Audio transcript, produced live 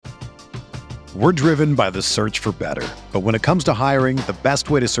We're driven by the search for better. But when it comes to hiring, the best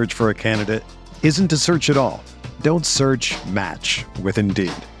way to search for a candidate isn't to search at all. Don't search, match with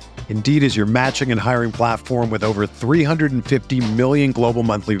Indeed. Indeed is your matching and hiring platform with over 350 million global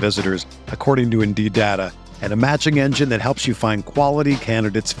monthly visitors, according to Indeed data, and a matching engine that helps you find quality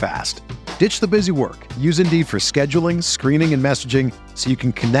candidates fast. Ditch the busy work. Use Indeed for scheduling, screening, and messaging so you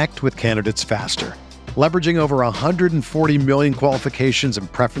can connect with candidates faster. Leveraging over 140 million qualifications and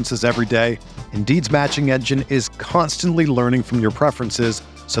preferences every day, Indeed's matching engine is constantly learning from your preferences,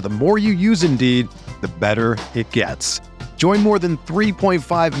 so the more you use Indeed, the better it gets. Join more than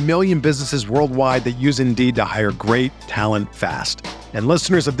 3.5 million businesses worldwide that use Indeed to hire great talent fast. And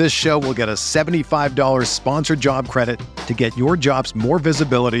listeners of this show will get a $75 sponsored job credit to get your jobs more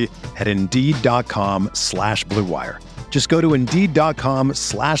visibility at Indeed.com/Blue Wire. Just go to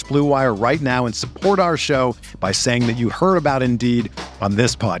Indeed.com/Blue Wire right now and support our show by saying that you heard about Indeed on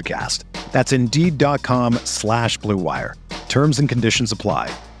this podcast. That's Indeed.com/Blue Wire. Terms and conditions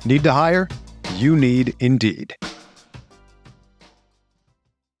apply. Need to hire? You need Indeed.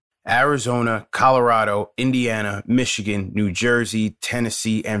 Arizona, Colorado, Indiana, Michigan, New Jersey,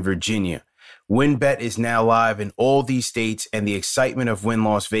 Tennessee, and Virginia. WynnBET is now live in all these states, and the excitement of Wynn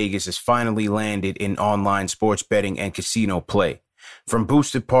Las Vegas has finally landed in online sports betting and casino play. From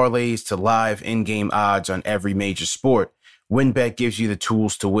boosted parlays to live in-game odds on every major sport, WynnBET gives you the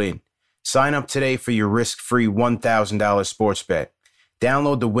tools to win. Sign up today for your risk-free $1,000 sports bet.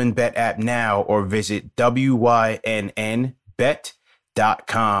 Download the WynnBET app now or visit wynnbet.com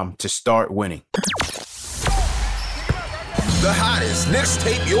to start winning. The hottest Knicks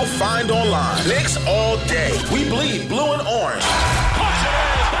tape you'll find online. Knicks all day. We bleed blue and orange.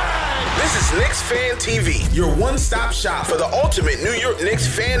 This is Knicks Fan TV, your one-stop shop for the ultimate New York Knicks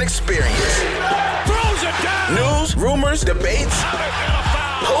fan experience. Throws it down. News, rumors, debates,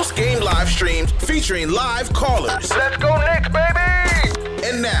 post-game live streams featuring live callers. Let's go Knicks, baby!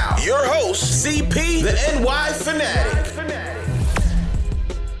 And now, your host, CP, the NY Fanatic.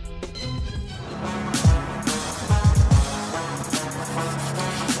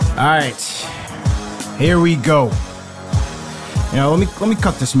 All right, here we go. Let me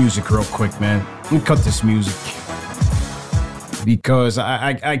cut this music real quick, man. Let me cut this music because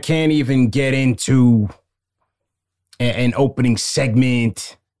I can't even get into an opening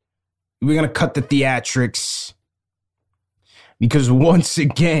segment. We're gonna cut the theatrics because once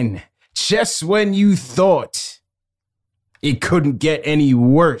again, just when you thought it couldn't get any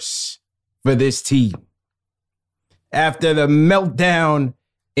worse for this team, after the meltdown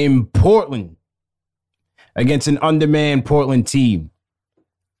in Portland against an undermanned Portland team,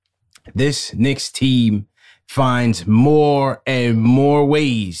 this Knicks team finds more and more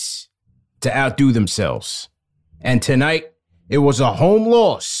ways to outdo themselves. And tonight, it was a home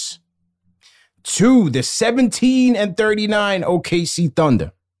loss to the 17-39 OKC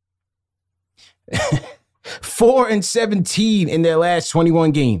Thunder. 4-17 in their last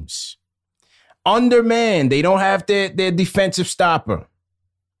 21 games. Undermanned. They don't have their defensive stopper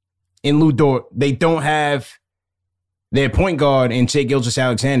in Lu Dort. They don't have their point guard in Shai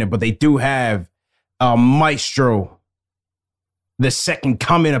Gilgeous-Alexander, but they do have a maestro, the second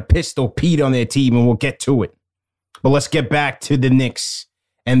coming of Pistol Pete on their team, and we'll get to it. But let's get back to the Knicks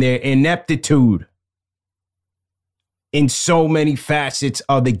and their ineptitude in so many facets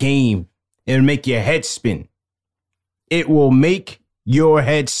of the game. It'll make your head spin. It will make your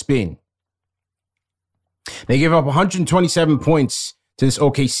head spin. They give up 127 points to this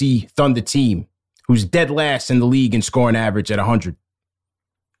OKC Thunder team, who's dead last in the league in scoring average at 100.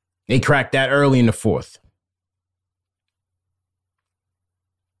 They cracked that early in the fourth.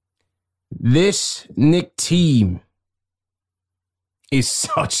 This Knick team is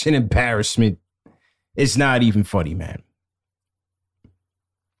such an embarrassment. It's not even funny, man.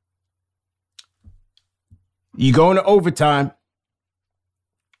 You go into overtime,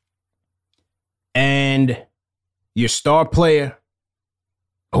 and your star player,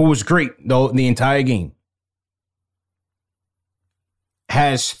 who was great though the entire game,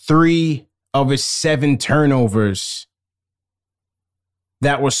 has 3 of his 7 turnovers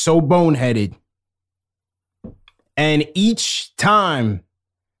that were so boneheaded. And each time,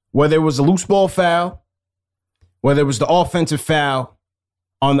 whether it was a loose ball foul, whether it was the offensive foul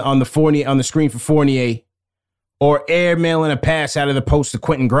on the screen for Fournier, or airmailing a pass out of the post to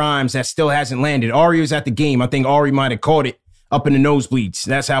Quentin Grimes that still hasn't landed. Ari was at the game. I think Ari might have caught it up in the nosebleeds.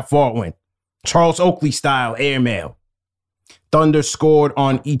 That's how far it went. Charles Oakley style airmail. Thunder scored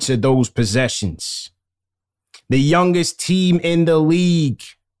on each of those possessions. The youngest team in the league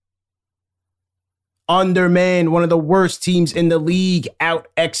undermanned, one of the worst teams in the league,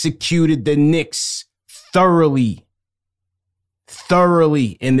 out-executed the Knicks thoroughly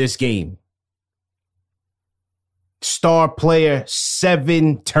in this game. Star player,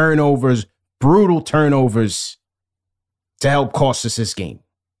 7 turnovers, brutal turnovers to help cost us this game.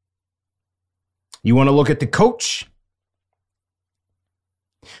 You want to look at the coach?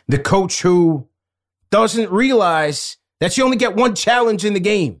 The coach who doesn't realize that you only get one challenge in the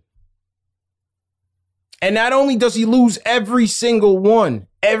game. And not only does he lose every single one,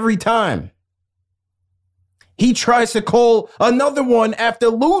 every time, he tries to call another one after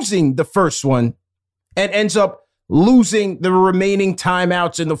losing the first one and ends up losing the remaining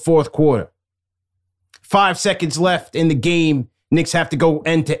timeouts in the fourth quarter. 5 seconds left in the game. Knicks have to go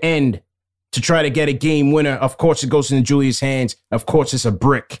end to end to try to get a game winner. Of course, it goes into Julius' hands. Of course, it's a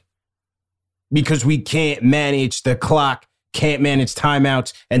brick. Because we can't manage the clock, can't manage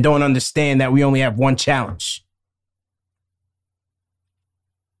timeouts, and don't understand that we only have one challenge.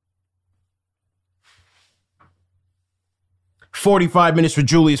 $45 minutes for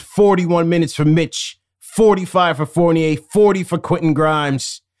Julius, 41 minutes for Mitch, 45 for Fournier, 40 for Quentin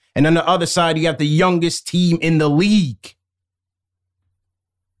Grimes. And on the other side, you got the youngest team in the league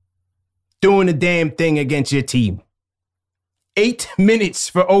doing the damn thing against your team. 8 minutes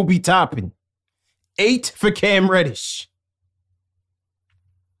for Obi Toppin. 8 for Cam Reddish.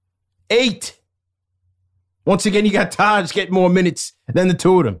 8. Once again, you got Taj getting more minutes than the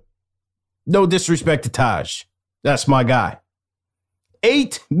two of them. No disrespect to Taj. That's my guy.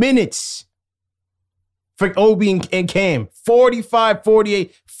 8 minutes for Obi and Cam. 45,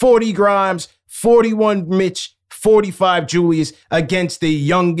 48, 40 Grimes, 41 Mitch, 45 Julius against the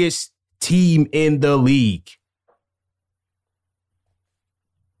youngest team in the league.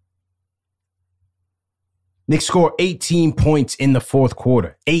 Knicks scored 18 points in the fourth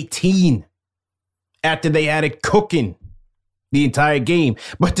quarter. 18. After they had it cooking the entire game.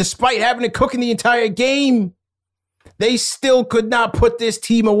 But despite having it cooking the entire game, they still could not put this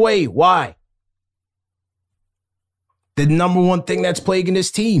team away. Why? The number one thing that's plaguing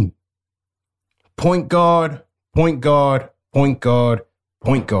this team. Point guard, point guard, point guard,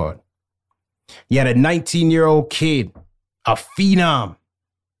 point guard. You had a 19-year-old kid, a phenom.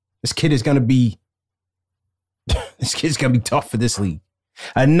 This kid's going to be tough for this league.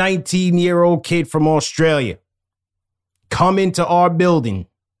 A 19-year-old kid from Australia come into our building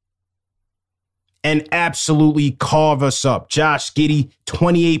and absolutely carve us up. Josh Giddey,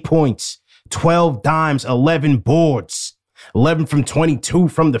 28 points, 12 dimes, 11 boards, 11 from 22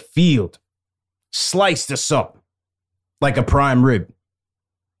 from the field. Sliced us up like a prime rib.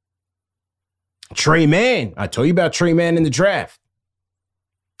 Trey Mann, I told you about Trey Mann in the draft.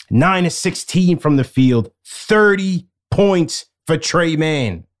 9 of 16 from the field, 30 points for Trey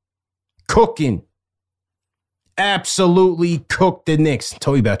Mann. Cooking. Absolutely cooked the Knicks. I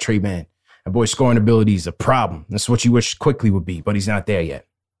told you about Trey Mann. That boy's scoring ability is a problem. That's what you wish quickly would be, but he's not there yet.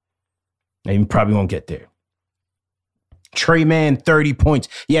 And he probably won't get there. Trey Mann, 30 points.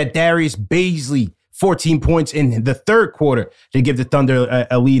 Yeah, Darius Bazley, 14 points in the third quarter to give the Thunder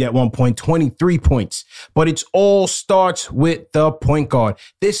a lead at one point, 23 points. But it all starts with the point guard.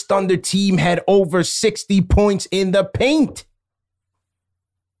 This Thunder team had over 60 points in the paint.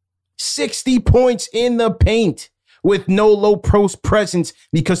 60 points in the paint with no low post presence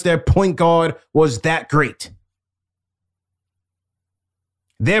because their point guard was that great.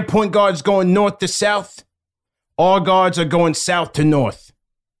 Their point guard's going north to south. Our guards are going south to north.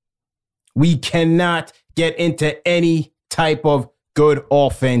 We cannot get into any type of good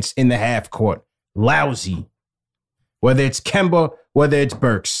offense in the half court. Lousy. Whether it's Kemba, whether it's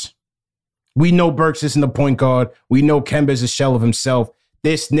Burks. We know Burks isn't the point guard. We know Kemba is a shell of himself.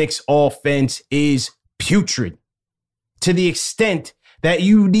 This Knicks offense is putrid to the extent that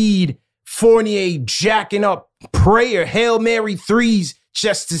you need Fournier jacking up prayer, Hail Mary threes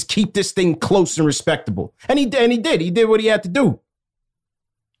just to keep this thing close and respectable. And he did. He did what he had to do.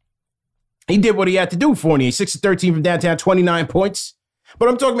 He did what he had to do, Fournier. 6 of 13 from downtown, 29 points. But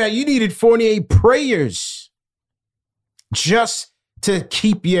I'm talking about you needed Fournier prayers just to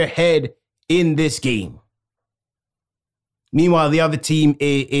keep your head in this game. Meanwhile, the other team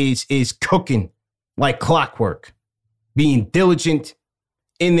is cooking like clockwork, being diligent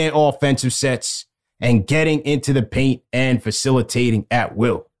in their offensive sets and getting into the paint and facilitating at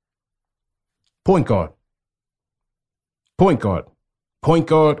will. Point guard. Point guard. Point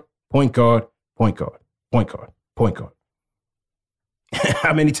guard. Point guard. Point guard. Point guard. Point guard.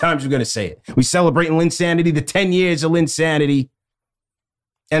 How many times are we going to say it? We celebrating Linsanity, the 10 years of Linsanity.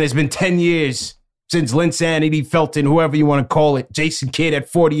 And it's been 10 years since Linsanity, Felton, whoever you want to call it, Jason Kidd at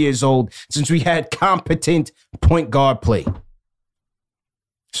 40 years old, since we had competent point guard play.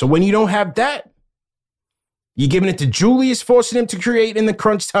 So when you don't have that, you're giving it to Julius, forcing him to create in the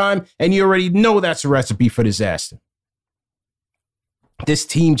crunch time, and you already know that's a recipe for disaster. This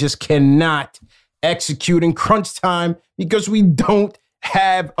team just cannot execute in crunch time because we don't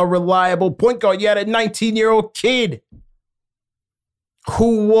have a reliable point guard. You had a 19-year-old kid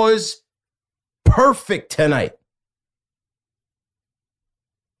who was perfect tonight.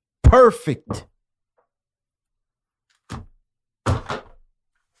 Perfect.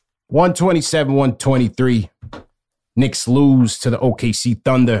 127-123. Knicks lose to the OKC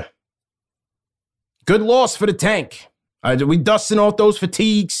Thunder. Good loss for the tank. We dusting off those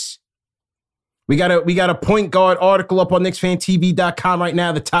fatigues. We got a point guard article up on KnicksFanTV.com right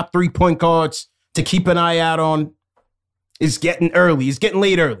now. The top 3 point guards to keep an eye out on. It's getting early. It's getting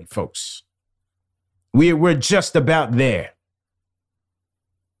late early, folks. We're just about there.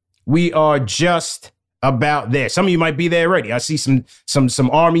 We are just about there. Some of you might be there already. I see some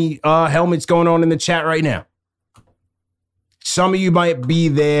Army helmets going on in the chat right now. Some of you might be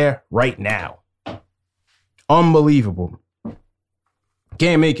there right now. Unbelievable.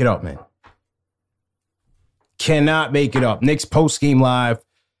 Can't make it up, man. Cannot make it up. Knicks post-game live,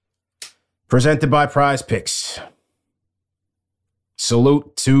 presented by Prize Picks.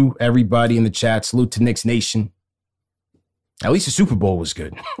 Salute to everybody in the chat. Salute to Knicks Nation. At least the Super Bowl was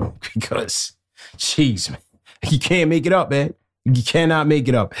good. Because, jeez, man, you can't make it up, man. You cannot make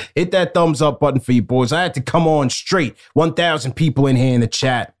it up. Hit that thumbs up button for you boys. I had to come on straight. 1,000 people in here in the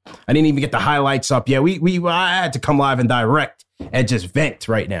chat. I didn't even get the highlights up yet. I had to come live and direct and just vent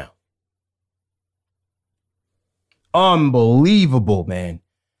right now. Unbelievable, man.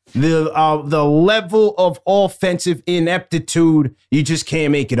 The level of offensive ineptitude, you just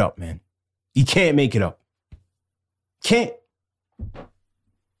can't make it up, man. You can't make it up. Can't.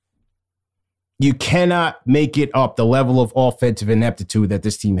 You cannot make it up, the level of offensive ineptitude that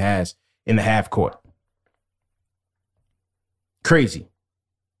this team has in the half court. Crazy.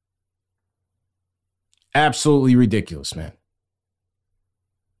 Absolutely ridiculous, man.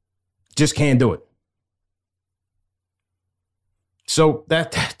 Just can't do it. So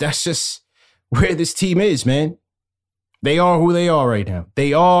that's just where this team is, man. They are who they are right now.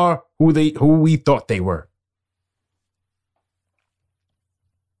 They are who we thought they were.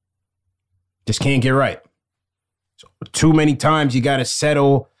 Just can't get right. So too many times you got to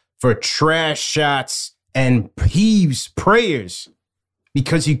settle for trash shots and prayers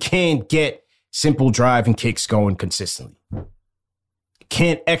because you can't get simple drive and kicks going consistently.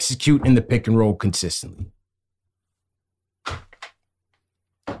 Can't execute in the pick and roll consistently.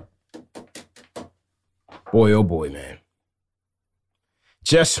 Boy, oh boy, man.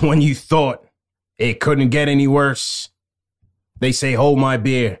 Just when you thought it couldn't get any worse, they say, hold my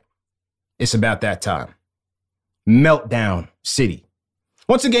beer. It's about that time. Meltdown City.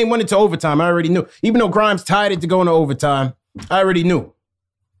 Once the game went into overtime, I already knew. Even though Grimes tied it to go into overtime, I already knew.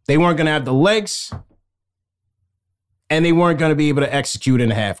 They weren't going to have the legs, and they weren't going to be able to execute in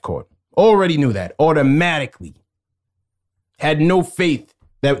the half court. Already knew that. Automatically. Had no faith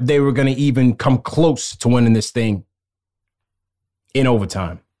that they were going to even come close to winning this thing in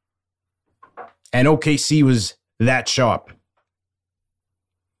overtime. And OKC was that sharp.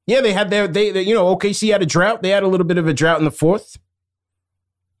 Yeah, they had OKC had a drought. They had a little bit of a drought in the fourth.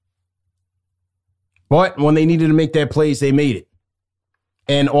 But when they needed to make their plays, they made it.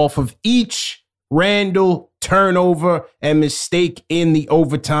 And off of each Randall turnover and mistake in the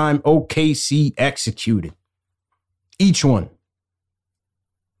overtime, OKC executed. Each one.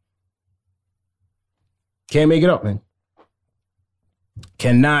 Can't make it up, man.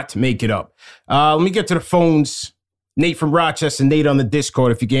 Cannot make it up. Let me get to the phones. Nate from Rochester, Nate on the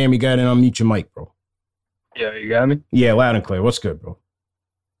Discord. If you can hear me, go ahead and unmute your mic, bro. Yeah, you got me? Yeah, loud and clear. What's good, bro?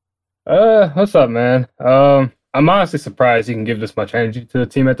 What's up, man? I'm honestly surprised you can give this much energy to the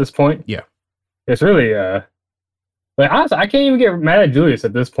team at this point. Yeah. It's really, honestly, I can't even get mad at Julius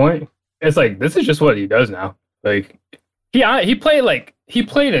at this point. It's like, this is just what he does now. Like, he played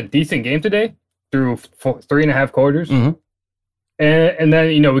a decent game today through 3.5 quarters. Mm-hmm. And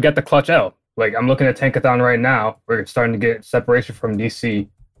then, we got the clutch out. Like, I'm looking at Tankathon right now. We're starting to get separation from DC.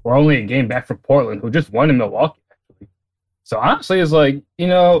 We're only a game back from Portland, who just won in Milwaukee, actually. So, honestly, it's like,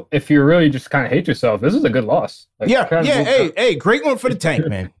 if you really just kind of hate yourself, this is a good loss. Like, Hey, great one for the tank,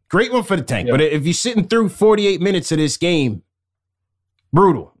 man. Great one for the tank. Yeah. But if you're sitting through 48 minutes of this game,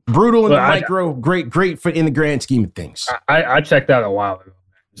 brutal. Brutal in the micro, great for in the grand scheme of things. I checked out a while ago.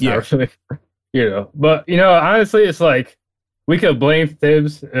 It's not really, but, honestly, it's like, we could blame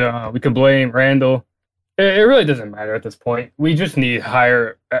Thibs. We could blame Randall. It really doesn't matter at this point. We just need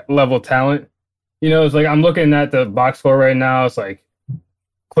higher level talent. You know, it's like I'm looking at the box score right now. It's like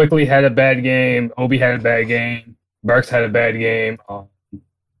Quickly had a bad game. Obi had a bad game. Burks had a bad game.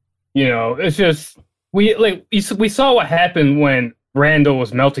 You know, it's just we saw what happened when Randall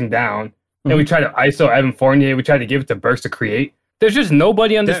was melting down, and we tried to ISO Evan Fournier. We tried to give it to Burks to create. There's just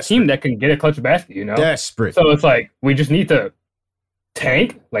nobody on this team that can get a clutch basket. You know, desperate. So it's like we just need to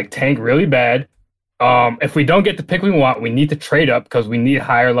tank really bad. If we don't get the pick we want, we need to trade up because we need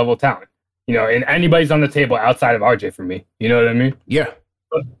higher level talent. You know, and anybody's on the table outside of RJ for me. You know what I mean? Yeah.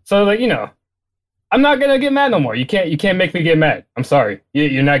 So like, you know, I'm not gonna get mad no more. You can't make me get mad. I'm sorry.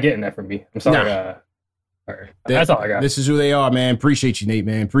 You're not getting that from me. I'm sorry. Nah. All right. That's all I got. This is who they are, man. Appreciate you, Nate,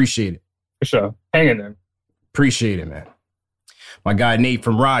 man. Appreciate it. For sure. Hang in there. Appreciate it, man. My guy Nate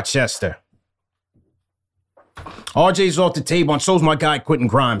from Rochester. RJ's off the table, and so's my guy Quentin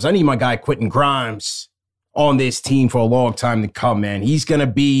Grimes. I need my guy Quentin Grimes on this team for a long time to come, man. He's gonna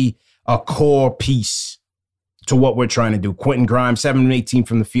be a core piece to what we're trying to do. Quentin Grimes, 7 of 18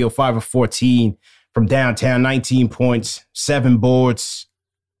 from the field, 5 of 14 from downtown, 19 points, 7 boards.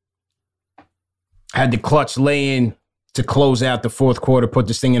 Had the clutch lay-in to close out the fourth quarter, put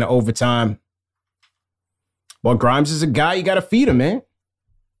this thing into overtime. Well, Grimes is a guy, you got to feed him, man.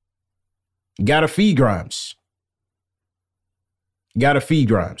 You got to feed Grimes. You got to feed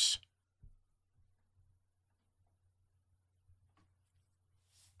Grimes.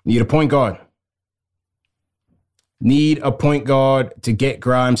 Need a point guard. Need a point guard to get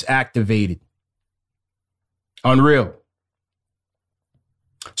Grimes activated. Unreal.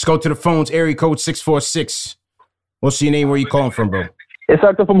 Let's go to the phones. Area code 646. What's your name? Where you calling from, bro? It's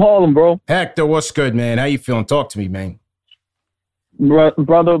Hector from Harlem, bro. Hector, what's good, man? How you feeling? Talk to me, man. Brother.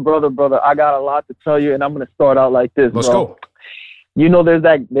 I got a lot to tell you, and I'm going to start out like this, Let's bro. go. You know, there's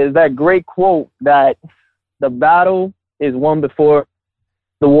that great quote that the battle is won before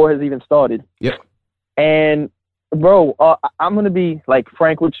the war has even started. Yep. And, bro, I'm going to be, like,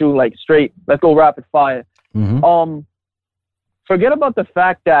 frank with you, like, straight. Let's go rapid fire. Mm-hmm. Forget about the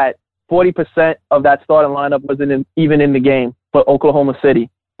fact that 40% of that starting lineup wasn't even in the game for Oklahoma City.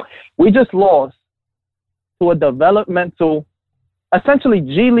 We just lost to a developmental, essentially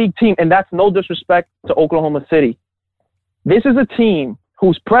G League team, and that's no disrespect to Oklahoma City. This is a team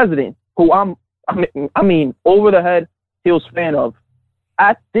whose president, who I mean, over the head heels fan of,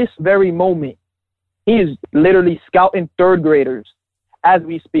 at this very moment, he is literally scouting third graders as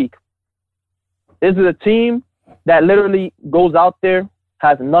we speak. This is a team that literally goes out there,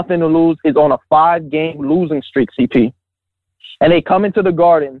 has nothing to lose, is on a 5-game losing streak, CP. And they come into the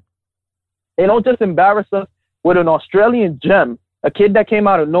Garden. They don't just embarrass us with an Australian gem, a kid that came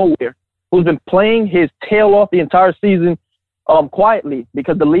out of nowhere, who's been playing his tail off the entire season quietly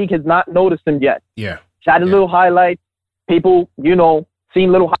because the league has not noticed him yet. Yeah. Had a little highlights. People, you know,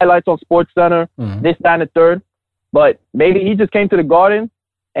 seen little highlights on SportsCenter, this, that, and the third. But maybe he just came to the Garden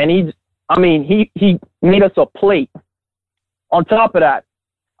and he made us a plate. On top of that,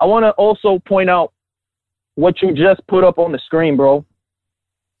 I want to also point out what you just put up on the screen, bro.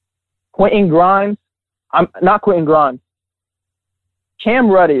 Quentin Grimes, not Quentin Grimes.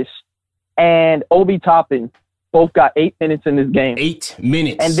 Cam Reddish and Obi Toppin both got 8 minutes in this game. 8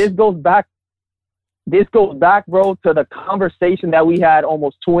 minutes. And this goes back, bro, to the conversation that we had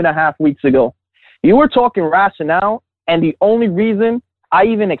almost 2.5 weeks ago. You were talking rationale, and the only reason I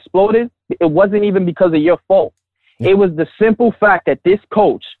even exploded, it wasn't even because of your fault. It was the simple fact that this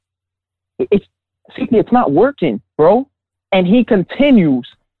coach, it's not working, bro. And he continues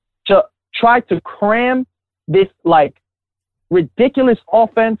to try to cram this, like, ridiculous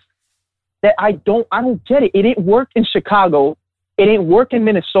offense that I don't get it. It didn't work in Chicago. It didn't work in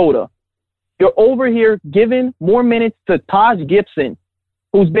Minnesota. You're over here giving more minutes to Taj Gibson,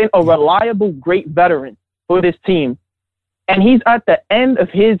 who's been a reliable, great veteran for this team. And he's at the end of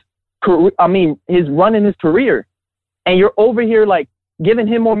his career, his run in his career. And you're over here, like, giving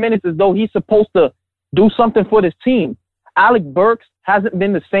him more minutes as though he's supposed to do something for this team. Alec Burks hasn't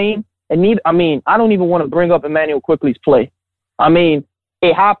been the same. And I don't even want to bring up Emmanuel Quickley's play.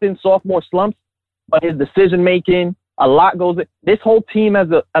 It happens, sophomore slumps, but his decision-making, a lot goes in. This whole team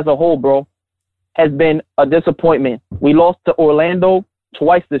as a whole, bro, has been a disappointment. We lost to Orlando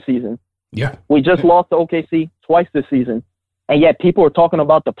twice this season. Yeah. We just lost to OKC twice this season. And yet people are talking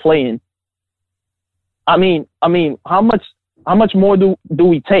about the play-in. How much more do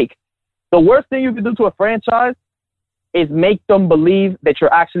we take? The worst thing you can do to a franchise is make them believe that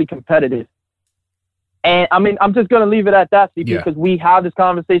you're actually competitive. And I mean, I'm just going to leave it at that, CP, because we have this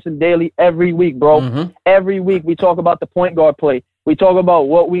conversation daily every week, bro. Mm-hmm. Every week we talk about the point guard play. We talk about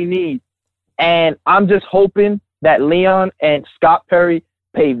what we need. And I'm just hoping that Leon and Scott Perry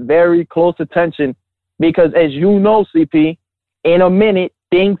pay very close attention because, as you know, CP, in a minute,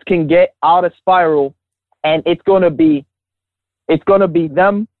 things can get out of spiral, and it's going to be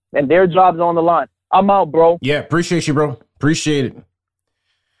them and their jobs on the line. I'm out, bro. Yeah, appreciate you, bro. Appreciate it.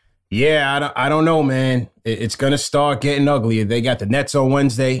 Yeah, I don't know, man. It's going to start getting ugly. They got the Nets on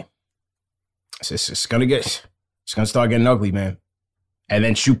Wednesday. It's going to start getting ugly, man. And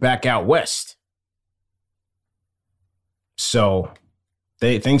then shoot back out west. So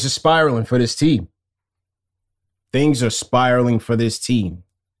things are spiraling for this team. Things are spiraling for this team.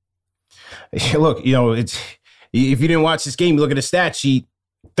 Look, you know, if you didn't watch this game, look at the stat sheet.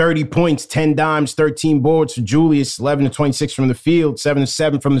 30 points, 10 dimes, 13 boards for Julius, 11 to 26 from the field, 7 to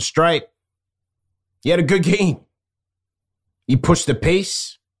 7 from the stripe. He had a good game. He pushed the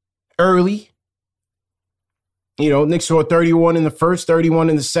pace early. You know, Knicks saw 31 in the first, 31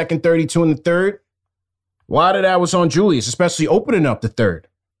 in the second, 32 in the third. A lot of that was on Julius, especially opening up the third.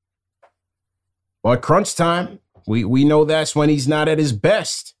 But at crunch time, we know that's when he's not at his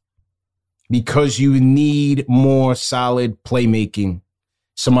best because you need more solid playmaking.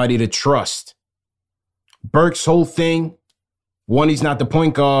 Somebody to trust. Burke's whole thing, one, he's not the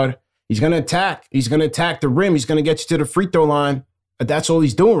point guard. He's going to attack. He's going to attack the rim. He's going to get you to the free throw line. But that's all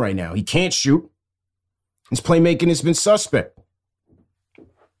he's doing right now. He can't shoot. His playmaking has been suspect.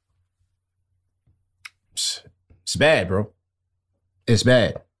 It's bad, bro. It's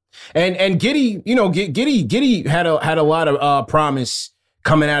bad. And Giddey, you know, Giddey had a lot of promise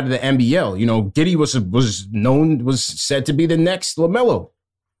coming out of the NBL. You know, Giddey was said to be the next LaMelo.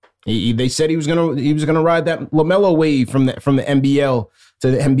 They said he was gonna ride that LaMelo wave from the NBL to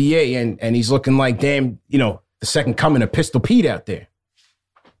the NBA, and he's looking like damn, you know, the second coming of Pistol Pete out there.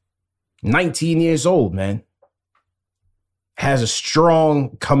 19 years old, man. Has a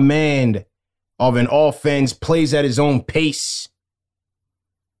strong command of an offense, plays at his own pace.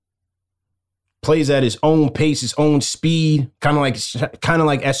 Plays at his own pace, his own speed, kind of like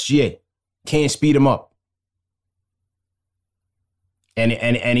SGA. Can't speed him up.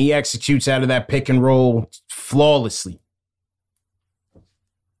 And he executes out of that pick and roll flawlessly.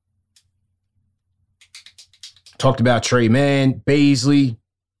 Talked about Trey Mann, Baisley.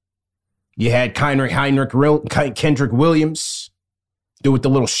 You had Kendrick Williams do with the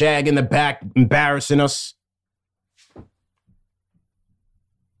little shag in the back, embarrassing us.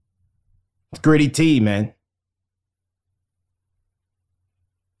 Gritty team, man.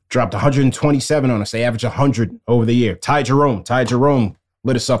 Dropped 127 on us. They averaged 100 over the year. Ty Jerome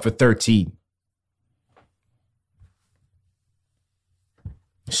lit us up for 13.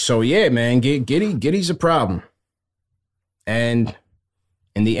 So, yeah, man, Giddy's a problem. And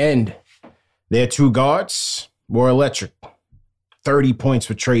in the end, their two guards were electric. 30 points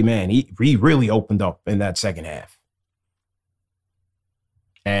for Trey Mann. He really opened up in that second half.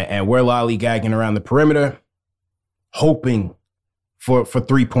 And we're lollygagging around the perimeter, hoping for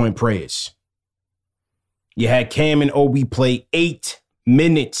 3-point prayers. You had Cam and Obi play 8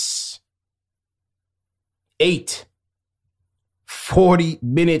 minutes. 40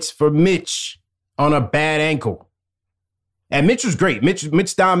 minutes for Mitch on a bad ankle. And Mitch was great.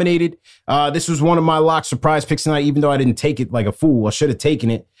 Mitch dominated. This was one of my lock surprise picks tonight, even though I didn't take it like a fool. I should have taken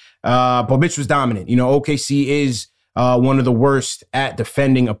it. But Mitch was dominant. You know, OKC is one of the worst at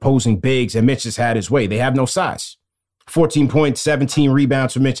defending opposing bigs, and Mitch has had his way. They have no size. 14 points, 17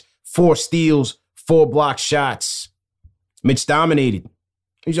 rebounds for Mitch, 4 steals, 4 block shots. Mitch dominated.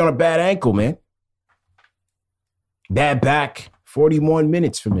 He's on a bad ankle, man. Bad back, 41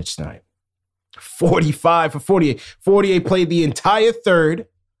 minutes for Mitch tonight. 45 for 48. 48 played the entire third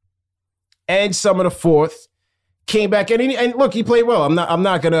and some of the fourth. Came back and look, he played well. I'm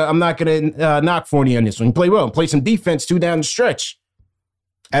not gonna knock Fournier on this one. He played well. Played some defense too down the stretch.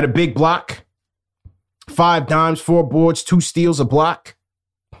 Had a big block. 5 dimes, 4 boards, 2 steals, a block.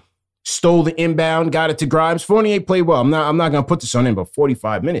 Stole the inbound, got it to Grimes. Fournier played well. I'm not gonna put this on him, but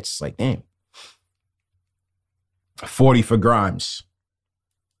 45 minutes. It's like, damn. 40 for Grimes.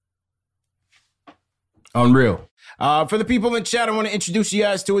 Unreal. For the people in chat, I want to introduce you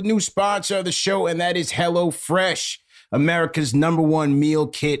guys to a new sponsor of the show, and that is HelloFresh. America's #1 meal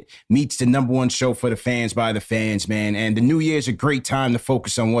kit meets the #1 show for the fans by the fans, man. And the new year is a great time to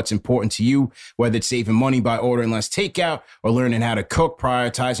focus on what's important to you, whether it's saving money by ordering less takeout or learning how to cook,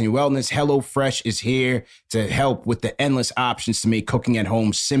 prioritizing your wellness. HelloFresh is here to help with the endless options to make cooking at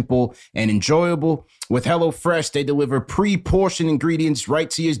home simple and enjoyable. With HelloFresh, they deliver pre-portioned ingredients right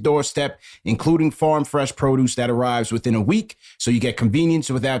to your doorstep, including farm fresh produce that arrives within a week, so you get convenience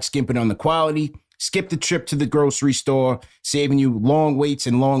without skimping on the quality. Skip the trip to the grocery store, saving you long waits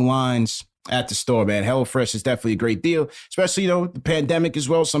and long lines at the store, man. HelloFresh is definitely a great deal, especially, the pandemic as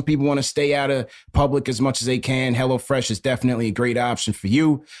well. Some people want to stay out of public as much as they can. HelloFresh is definitely a great option for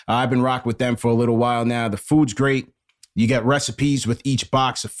you. I've been rocking with them for a little while now. The food's great. You get recipes with each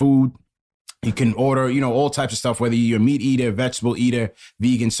box of food. You can order, all types of stuff, whether you're a meat eater, vegetable eater,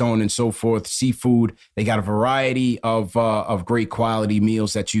 vegan, so on and so forth, seafood. They got a variety of great quality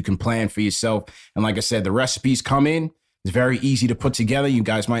meals that you can plan for yourself. And like I said, the recipes come in. It's very easy to put together. You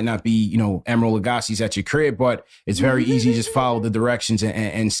guys might not be, Emeril Lagasse's at your crib, but it's very easy. Just follow the directions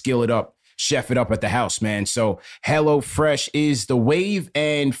and skill it up. Chef it up at the house, man. So HelloFresh is the wave.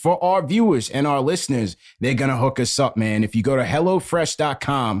 And for our viewers and our listeners, they're going to hook us up, man. If you go to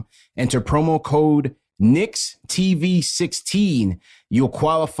HelloFresh.com, enter promo code NixTV16, you'll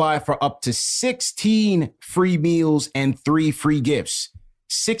qualify for up to 16 free meals and 3 free gifts.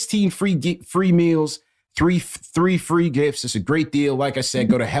 16 free meals, three free gifts. It's a great deal. Like I said,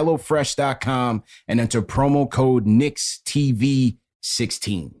 go to HelloFresh.com and enter promo code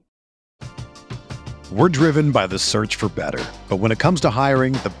NixTV16. We're driven by the search for better. But when it comes to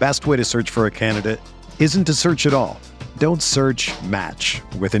hiring, the best way to search for a candidate isn't to search at all. Don't search, match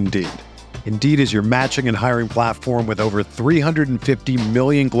with Indeed. Indeed is your matching and hiring platform with over 350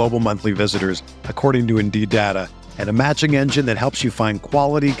 million global monthly visitors, according to Indeed data, and a matching engine that helps you find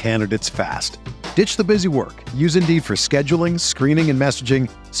quality candidates fast. Ditch the busy work. Use Indeed for scheduling, screening, and messaging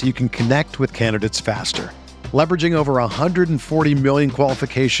so you can connect with candidates faster. Leveraging over 140 million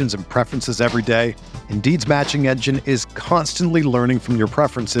qualifications and preferences every day, Indeed's matching engine is constantly learning from your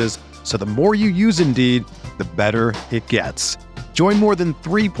preferences, so the more you use Indeed, the better it gets. Join more than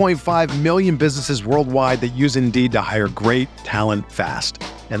 3.5 million businesses worldwide that use Indeed to hire great talent fast.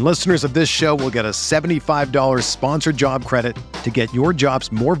 And listeners of this show will get a $75 sponsored job credit to get your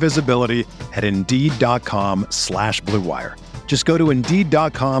jobs more visibility at Indeed.com/Blue Wire. Just go to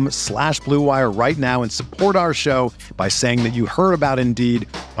Indeed.com/Blue Wire right now and support our show by saying that you heard about Indeed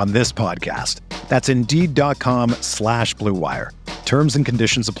on this podcast. That's Indeed.com/Blue Wire. Terms and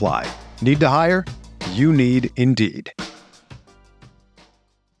conditions apply. Need to hire? You need Indeed.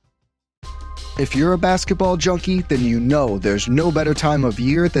 If you're a basketball junkie, then you know there's no better time of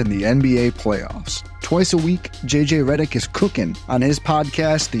year than the NBA playoffs. Twice a week, JJ Redick is cooking on his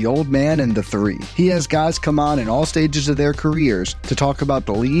podcast, The Old Man and the Three. He has guys come on in all stages of their careers to talk about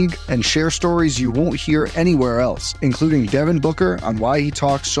the league and share stories you won't hear anywhere else, including Devin Booker on why he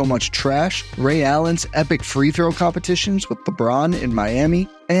talks so much trash, Ray Allen's epic free throw competitions with LeBron in Miami,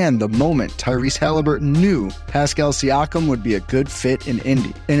 and the moment Tyrese Halliburton knew Pascal Siakam would be a good fit in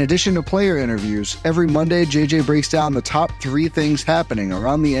Indy. In addition to player interviews, every Monday JJ breaks down the top 3 things happening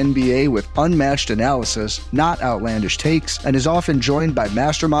around the NBA with unmatched analysis, not outlandish takes, and is often joined by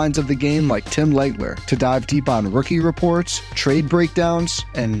masterminds of the game like Tim Legler to dive deep on rookie reports, trade breakdowns,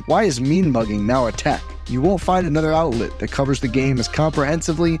 and why is mean mugging now a tech? You won't find another outlet that covers the game as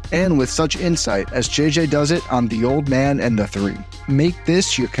comprehensively and with such insight as JJ does it on The Old Man and the Three. Make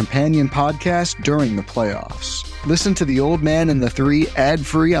this your companion podcast during the playoffs. Listen to The Old Man and the Three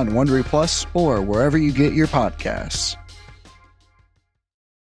ad-free on Wondery Plus or wherever you get your podcasts.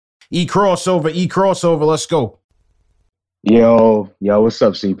 E-crossover, let's go. Yo, what's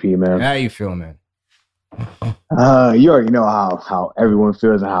up, CP, man? How you feeling, man? You already know how everyone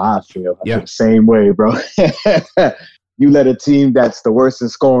feels and how I feel. I Yeah. feel the same way, bro. You let a team that's the worst in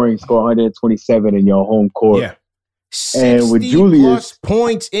scoring score 127 in your home court. Yeah. 60 And with Julius- plus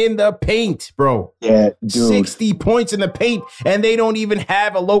points in the paint, bro. Yeah, dude. 60 points in the paint, and they don't even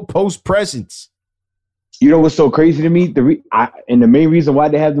have a low post presence. You know what's so crazy to me? And the main reason why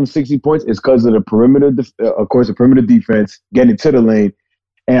they have them 60 points is because of the perimeter, of course, the perimeter defense, getting to the lane.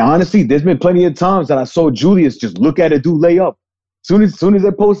 And honestly, there's been plenty of times that I saw Julius just look at a dude lay up. Soon as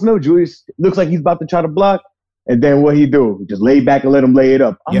they're posting up, Julius looks like he's about to try to block. And then what he do? He just lay back and let him lay it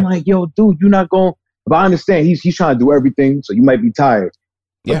up. I'm like, yo, dude, you're not going. But I understand he's trying to do everything, so you might be tired.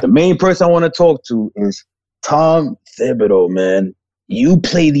 Yeah. But the main person I want to talk to is Tom Thibodeau, man. You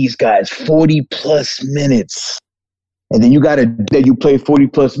play these guys 40-plus minutes. And then you play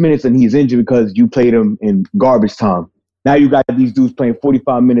 40-plus minutes and he's injured because you played him in garbage time. Now you got these dudes playing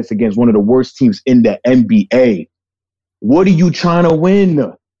 45 minutes against one of the worst teams in the NBA. what are you trying to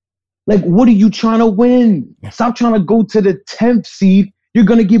win? Like, what are you trying to win? Stop trying to go to the 10th seed. You're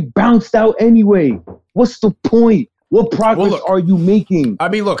going to get bounced out anyway. What's the point? What progress are you making?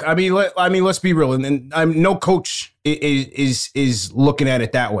 Let's be real. And no coach is looking at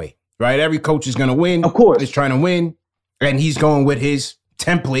it that way, right? Every coach is going to win. Of course. He's trying to win, and he's going with his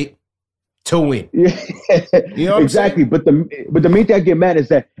template to win. Yeah. You know what exactly. But the main thing I get mad is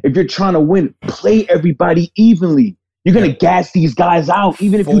that if you're trying to win, play everybody evenly. You're going to gas these guys out,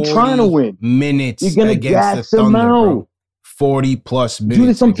 even if you're trying to win. Minutes you're going to gas them out. Bro. 40-plus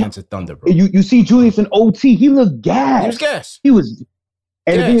minutes against the Thunder, bro. You see Julius in OT, he looked gassed. He was gassed. He was.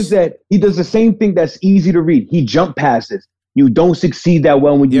 And the thing is that he does the same thing that's easy to read. He jump passes. You don't succeed that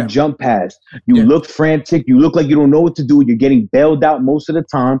well when you jump pass. You look frantic. You look like you don't know what to do. You're getting bailed out most of the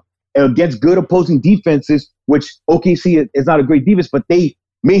time. And against good opposing defenses, which OKC is not a great defense, but they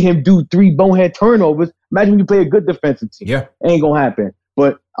made him do 3 bonehead turnovers. Imagine when you play a good defensive team. Yeah. Ain't going to happen.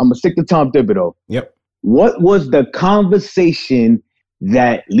 But I'm going to stick to Tom Thibodeau. Yep. What was the conversation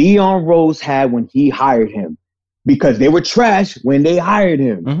that Leon Rose had when he hired him? Because they were trash when they hired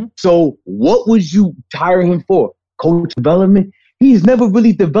him. Mm-hmm. So what was you hiring him for? Coach development? He's never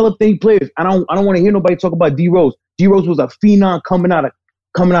really developed any players. I don't want to hear nobody talk about D Rose. D Rose was a phenom coming out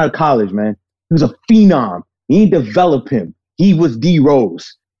of college, man. He was a phenom. He didn't develop him. He was D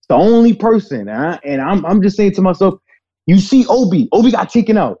Rose. The only person, and I'm just saying to myself, you see Obi got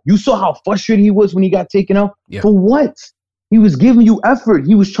taken out. You saw how frustrated he was when he got taken out. Yeah. For what? He was giving you effort.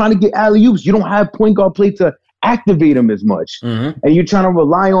 He was trying to get alley-oops. You don't have point guard play to activate him as much. Mm-hmm. And you're trying to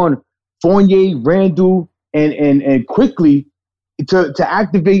rely on Fournier, Randall, and quickly to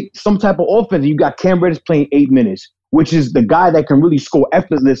activate some type of offense. You got Cam Reddish playing 8 minutes, which is the guy that can really score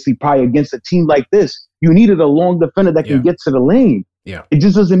effortlessly probably against a team like this. You needed a long defender that can get to the lane. Yeah. It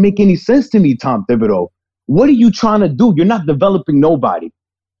just doesn't make any sense to me, Tom Thibodeau. What are you trying to do? You're not developing nobody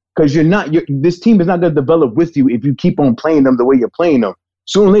because this team is not going to develop with you if you keep on playing them the way you're playing them.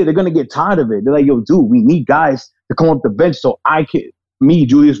 Sooner or later, they're going to get tired of it. They're like, yo, dude, we need guys to come off the bench so me,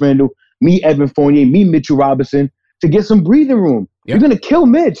 Julius Randle, me, Evan Fournier, me, Mitchell Robinson, to get some breathing room. Yep. You're going to kill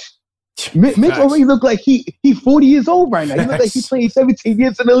Mitch. Mitch already look like he's 40 years old right now. He looks like he's playing 17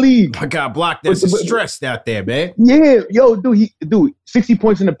 years in the league. I got blocked. That's stressed out there, man. Yeah, yo, dude, 60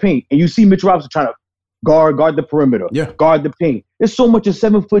 points in the paint, and you see Mitch Robinson trying to guard the perimeter, guard the paint. There's so much a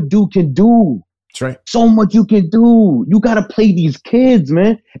 7-foot dude can do. That's right. So much you can do. You got to play these kids,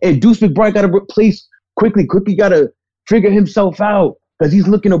 man. And Deuce McBride got to replace quickly. Quickly got to figure himself out because he's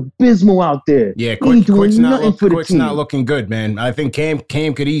looking abysmal out there. Yeah, Quick's not looking good, man. I think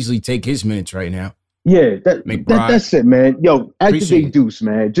Cam could easily take his minutes right now. Yeah, that's it, man. Yo, activate Deuce,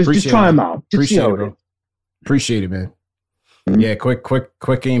 man. Just try him out. Just Appreciate it, bro. Appreciate it, man. Mm-hmm. Yeah, Quick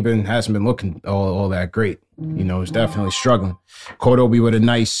hasn't been looking all that great. You know, he's definitely struggling. Cordoby with a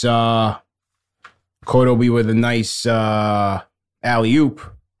nice alley-oop.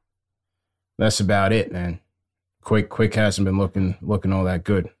 That's about it, man. Quick hasn't been looking all that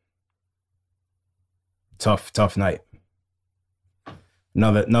good. Tough night.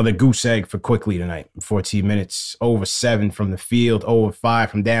 Another goose egg for Quickly tonight. 14 minutes, over 7 from the field, over 5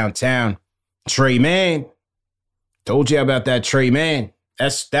 from downtown. Trey Mann. Told you about that Trey Mann.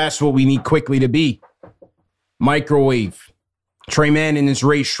 That's what we need Quickly to be. Microwave. Trey Mann in his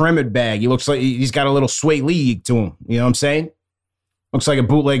Ray Shremmerd bag. He looks like he's got a little Sway Lee to him. You know what I'm saying? Looks like a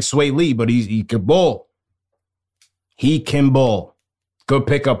bootleg Sway Lee, but he can ball. He can ball. Good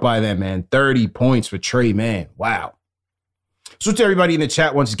pickup by them, man. 30 points for Trey Mann. Wow. So to everybody in the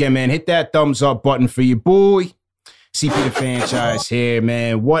chat once again, man, hit that thumbs up button for your boy. CP the franchise here,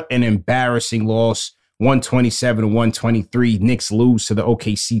 man. What an embarrassing loss. 127-123. Knicks lose to the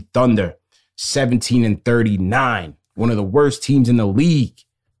OKC Thunder. 17-39. One of the worst teams in the league.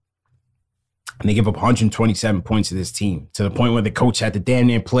 And they give up 127 points to this team, to the point where the coach had to damn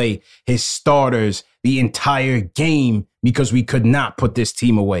near play his starters the entire game because we could not put this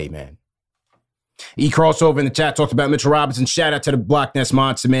team away, man. Crossover in the chat talked about Mitchell Robinson. Shout out to the Block Nest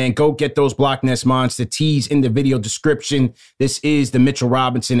Monster, man. Go get those Block Nest Monster tees in the video description. This is the Mitchell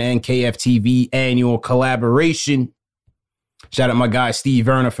Robinson and KFTV annual collaboration. Shout out my guy Steve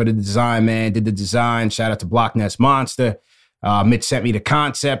Werner for the design, man. Did the design. Shout out to Block Nest Monster. Mitch sent me the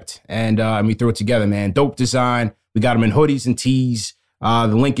concept, and we threw it together, man. Dope design. We got them in hoodies and tees. The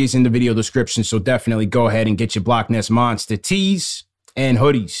link is in the video description, so definitely go ahead and get your Block Nest Monster tees and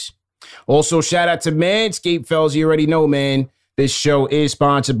hoodies. Also, shout out to Manscaped, fellas. You already know, man. This show is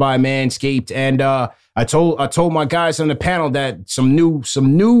sponsored by Manscaped, and I told my guys on the panel that some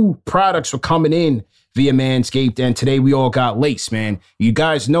new products were coming in via Manscaped, and today we all got lace, man. You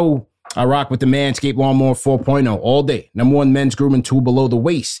guys know I rock with the Manscaped Lawnmower 4.0 all day. Number one men's grooming tool below the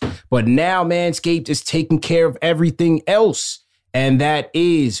waist. But now Manscaped is taking care of everything else. And that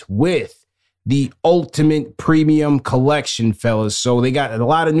is with the Ultimate Premium Collection, fellas. So they got a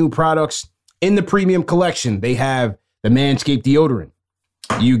lot of new products in the Premium Collection. They have the Manscaped deodorant.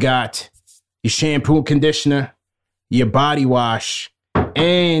 You got your shampoo and conditioner, your body wash,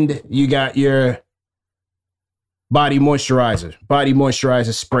 and you got your body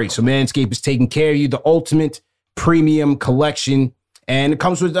moisturizer spray. So Manscaped is taking care of you, the Ultimate Premium Collection, and it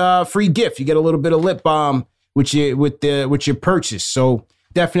comes with a free gift. You get a little bit of lip balm with your purchase. So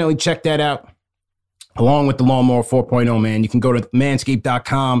definitely check that out. Along with the Lawnmower 4.0, man. You can go to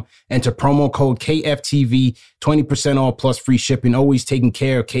manscaped.com, enter promo code KFTV, 20% off plus free shipping. Always taking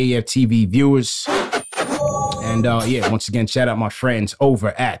care of KFTV viewers. And once again, shout out my friends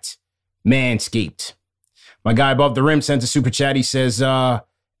over at Manscaped. My guy above the rim sends a super chat. He says,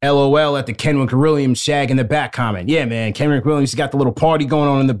 LOL at the Kenrick Williams shag in the back comment. Yeah, man. Kenrick Williams got the little party going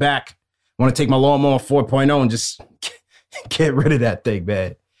on in the back. I want to take my Lawnmower 4.0 and just get rid of that thing,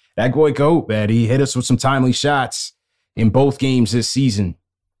 man. That boy Goat, man. He hit us with some timely shots in both games this season.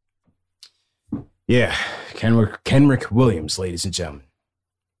 Yeah, Kenrick Williams, ladies and gentlemen.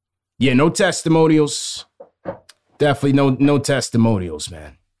 Yeah, no testimonials. Definitely no testimonials,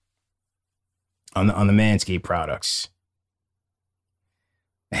 man. On the Manscaped products.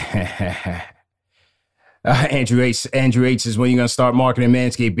 Andrew H says, when are you going to start marketing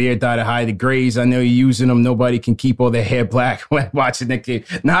Manscaped beard dye to hide the grays? I know you're using them. Nobody can keep all their hair black when watching the game.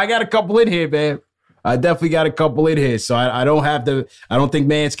 Now, I got a couple in here, man. I definitely got a couple in here. So I don't think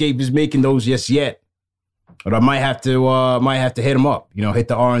Manscaped is making those just yet. But I might have to hit them up, hit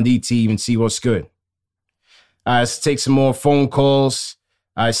the R&D team and see what's good. Let's take some more phone calls.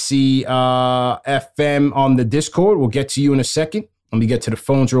 I see FM on the Discord. We'll get to you in a second. Let me get to the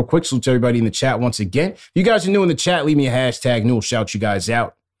phones real quick. Salute to everybody in the chat once again. If you guys are new in the chat, leave me a hashtag. We'll shout you guys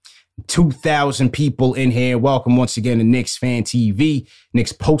out. 2,000 people in here. Welcome once again to Knicks Fan TV.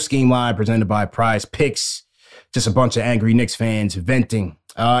 Knicks post-game live presented by Prize Picks. Just a bunch of angry Knicks fans venting.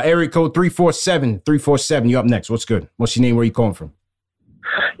 Area code 347. You up next. What's good? What's your name? Where you calling from?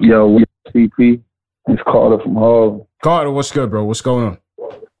 Yo, CP. It's Carter from Harlem. Carter, what's good, bro? What's going on?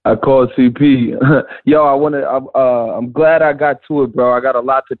 I called CP. Yo, I'm glad I got to it, bro. I got a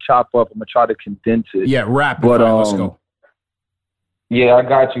lot to chop up. I'm going to try to condense it. Yeah, rapid fire. Let's go. Yeah, I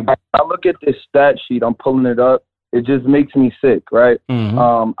got you. I look at this stat sheet. I'm pulling it up. It just makes me sick, right?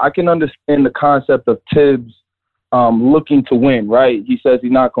 Mm-hmm. I can understand the concept of Tibbs looking to win, right? He says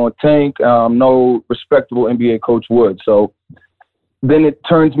he's not going to tank. No respectable NBA coach would. So then it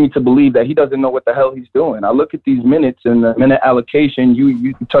turns me to believe that he doesn't know what the hell he's doing. I look at these minutes and the minute allocation.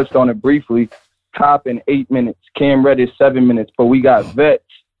 You touched on it briefly. Toppin 8 minutes, Cam Reddish 7 minutes, but we got vets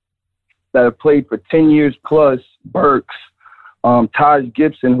that have played for 10 years plus. Burks, Taj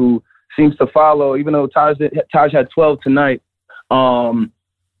Gibson, who seems to follow, even though Taj had 12 tonight.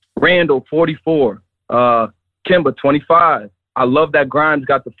 Randall 44, Kemba 25. I love that Grimes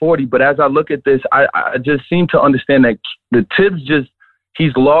got the 40, but as I look at this, I just seem to understand that the Tibbs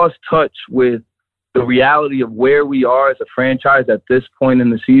he's lost touch with the reality of where we are as a franchise at this point in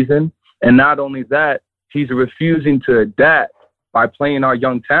the season. And not only that, he's refusing to adapt by playing our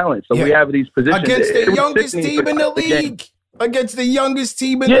young talent. So we have these positions. Against the youngest team in the league. Against the youngest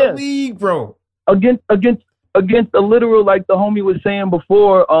team in the league, bro. Against a literal, like the homie was saying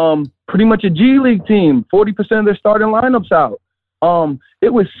before, pretty much a G League team, 40% of their starting lineups out.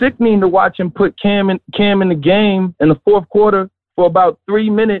 It was sickening to watch him put Cam in the game in the fourth quarter for about 3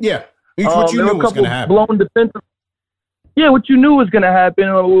 minutes. Yeah, what you knew was going to happen. Blown defensive. Yeah, what you knew was going to happen,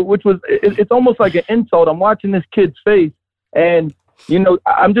 which was it's almost like an insult. I'm watching this kid's face, and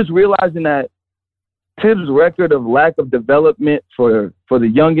I'm just realizing that Tibbs' record of lack of development for the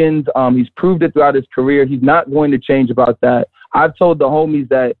youngins, he's proved it throughout his career. He's not going to change about that. I've told the homies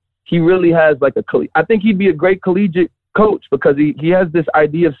that he really has I think he'd be a great collegiate coach because he has this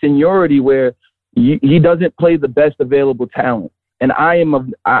idea of seniority where he doesn't play the best available talent. And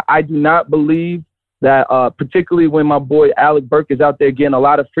I do not believe that, particularly when my boy Alec Burke is out there getting a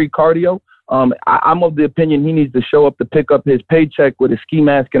lot of free cardio, I'm of the opinion he needs to show up to pick up his paycheck with a ski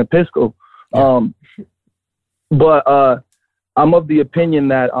mask and a pistol. But I'm of the opinion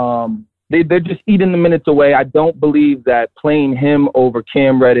that they're just eating the minutes away. I don't believe that playing him over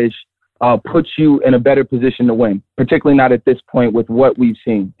Cam Reddish puts you in a better position to win, particularly not at this point with what we've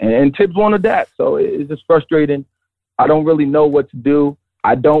seen. And Tibbs won't adapt, so it's just frustrating. I don't really know what to do.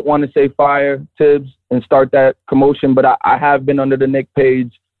 I don't want to say fire Tibbs and start that commotion, but I have been under the Nick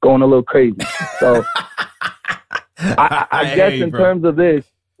page going a little crazy. So I guess in terms of this,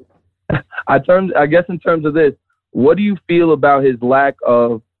 I guess in terms of this, what do you feel about his lack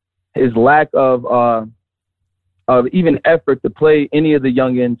of even effort to play any of the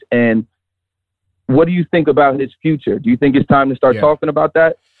youngins, and what do you think about his future? Do you think it's time to start talking about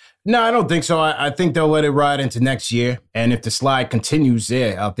that? No, I don't think so. I think they'll let it ride into next year, and if the slide continues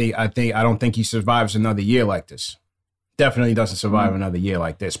there, I don't think he survives another year like this. Definitely doesn't survive another year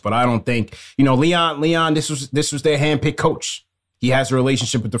like this. But I don't think, Leon. This was their handpicked coach. He has a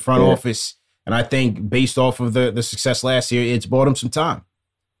relationship with the front office, and I think based off of the success last year, it's bought him some time.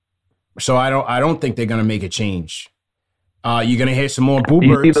 So I don't think they're gonna make a change. You're gonna hear some more boo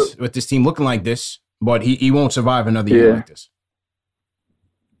birds with this team looking like this, but he won't survive another year like this.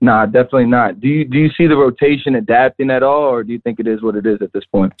 Nah, definitely not. Do you see the rotation adapting at all, or do you think it is what it is at this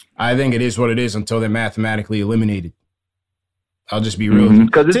point? I think it is what it is until they're mathematically eliminated. I'll just be real.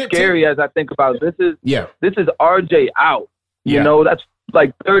 Because it's scary as I think about it. This is RJ out. You know, that's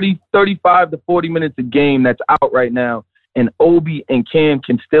like 35 to 40 minutes a game that's out right now. And Obi and Cam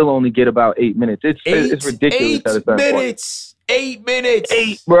can still only get about 8 minutes. It's ridiculous. 8 minutes.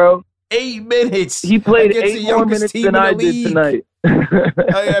 8, bro. 8 minutes. He played 8 more minutes than I did tonight.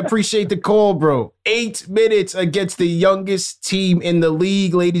 I appreciate the call, bro. 8 minutes against the youngest team in the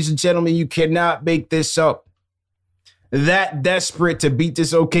league. Ladies and gentlemen, you cannot make this up. That desperate to beat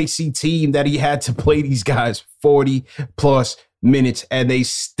this OKC team that he had to play these guys 40-plus minutes, and they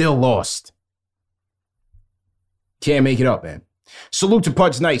still lost. Can't make it up, man. Salute to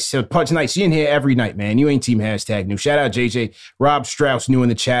Pudge Nice. Pudge Nice, you in here every night, man. You ain't team #new. Shout out JJ. Rob Strauss, new in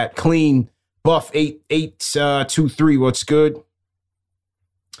the chat. Clean Buff 8823. What's good?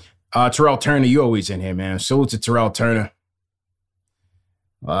 Terrell Turner, you always in here, man. Salute to Terrell Turner.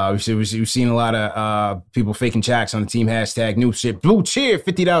 We've seen a lot of people faking checks on the team #new shit. Blue Cheer,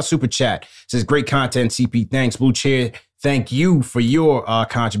 $50 super chat. Says great content, CP. Thanks, Blue Cheer. Thank you for your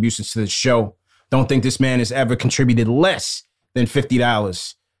contributions to the show. Don't think this man has ever contributed less than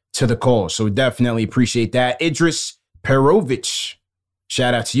 $50 to the cause. So we definitely appreciate that. Idris Perovic,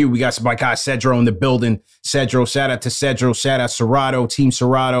 shout out to you. We got my guy Cedro in the building. Cedro, shout out to Cedro. Shout out Serato, Team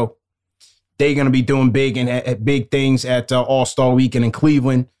Serato. They're going to be doing big things at All-Star Weekend in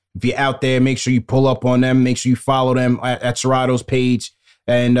Cleveland. If you're out there, make sure you pull up on them. Make sure you follow them at Serato's page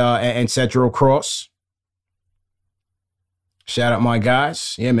and Cedro Cross. Shout out my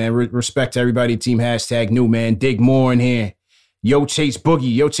guys. Yeah, man. Respect to everybody. Team #new, man. Dig more in here. Yo Chase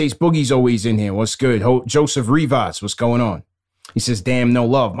Boogie. Yo Chase Boogie's always in here. What's good? Joseph Rivas. What's going on? He says, damn, no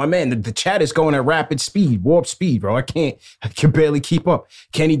love. My man, the chat is going at rapid speed, warp speed, bro. I can barely keep up.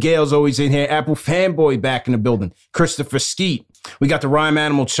 Kenny Gale's always in here. Apple Fanboy back in the building. Christopher Skeet. We got the Rhyme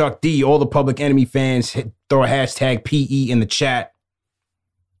Animal Chuck D. All the Public Enemy fans, throw a #PE in the chat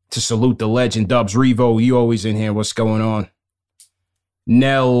to salute the legend. Dubs Revo, you always in here. What's going on?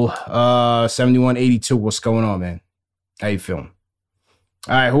 Nell 7182. What's going on, man? How you feeling?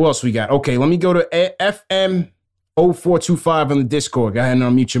 All right, who else we got? Okay, let me go to FM0425 on the Discord. Go ahead and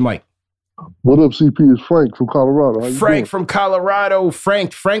unmute your mic. What up, CP? It's Frank from Colorado. Frank from Colorado.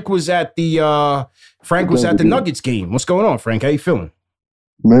 Frank was at the Nuggets game. What's going on, Frank? How you feeling?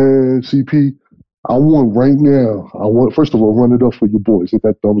 Man, CP, I want right now. First of all, run it up for your boys. Hit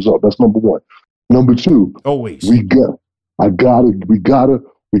that thumbs up. That's number one. Number two, always we gotta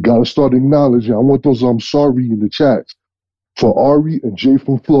start acknowledging. I want those sorry in the chats for Ari and Jay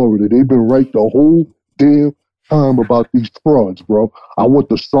from Florida. They've been right the whole damn time about these frauds, bro. I want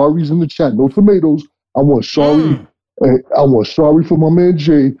the sorries in the chat. No tomatoes. I want sorry. I want sorry for my man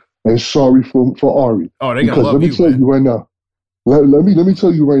Jay and sorry for Ari. Oh, they gonna love let me tell you right now. Let me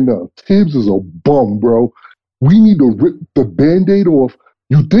tell you right now. Tibbs is a bum, bro. We need to rip the Band-Aid off.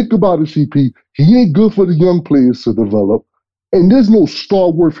 You think about it, CP. He ain't good for the young players to develop. And there's no star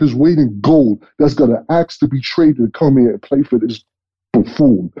worth his weight in gold that's going to ask to be traded to come here and play for this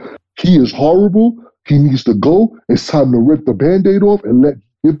buffoon. He is horrible. He needs to go. It's time to rip the Band-Aid off and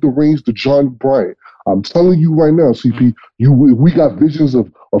give the reins to John Bryant. I'm telling you right now, CP, we got visions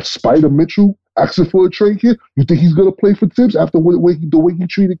of Spider Mitchell asking for a trade here. You think he's going to play for Tibbs after the way he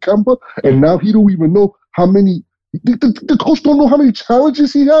treated Kemba? And now he don't even know how many the coach don't know how many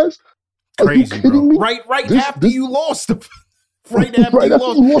challenges he has? Are Crazy, you kidding bro. me? Right after you lost the Right after you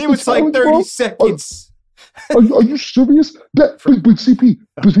lost, it was like 30 seconds. Are you serious? But CP,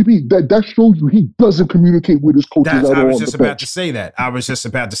 that shows you he doesn't communicate with his coaches at all. I was just about to say that. Who's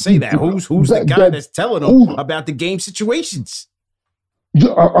the guy that's telling him about the game situations?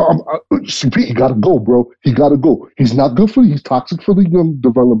 Yeah, CP, he gotta go, bro. He gotta go. He's not good he's toxic for the young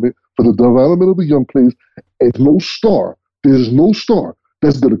development, for the development of the young players. And there's no star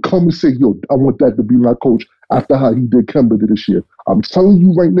that's gonna come and say, yo, I want that to be my coach after how he did Kemba this year. I'm telling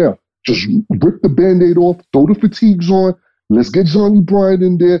you right now, Just rip the Band-Aid off, throw the fatigues on. Let's get Johnny Bryant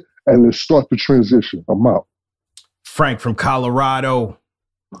in there, and let's start the transition. I'm out. Frank from Colorado.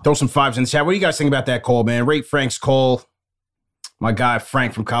 Throw some fives in the chat. What do you guys think about that call, man? Rate Frank's call. My guy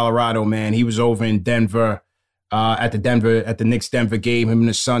Frank from Colorado, man. He was over in Denver, at the Knicks Denver game. Him and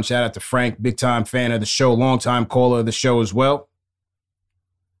his son. Shout out to Frank, big time fan of the show, long time caller of the show as well.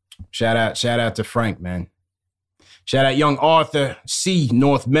 Shout out to Frank, man. Shout out young Arthur C,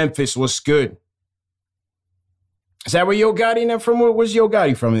 North Memphis. What's good? Is that where Yo Gotti from? Where's Yo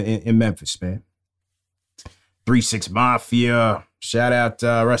Gotti from in Memphis, man? 3-6 Mafia. Shout out,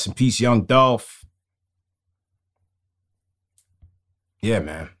 rest in peace, Young Dolph. Yeah,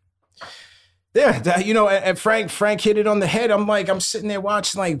 man. Yeah, and Frank hit it on the head. I'm sitting there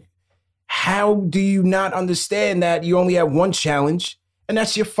watching, like, how do you not understand that you only have one challenge, and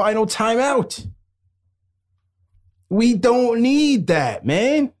that's your final timeout? We don't need that,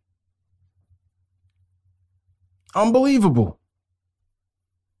 man. Unbelievable.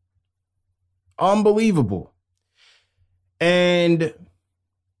 And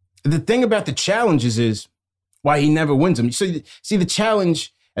the thing about the challenges is why he never wins them. So see the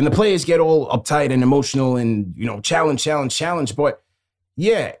challenge, and the players get all uptight and emotional and, challenge. But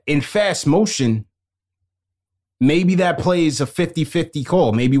yeah, in fast motion, maybe that play is a 50-50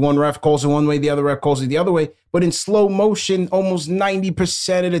 call. Maybe one ref calls it one way, the other ref calls it the other way. But in slow motion, almost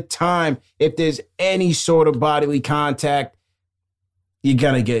 90% of the time, if there's any sort of bodily contact, you're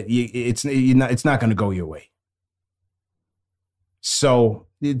gonna get it's not gonna go your way. So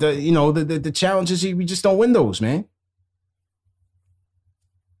the challenges, we just don't win those, man.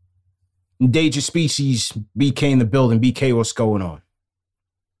 Endangered Species, BK in the building. BK, what's going on?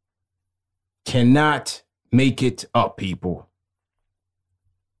 Cannot make it up, people.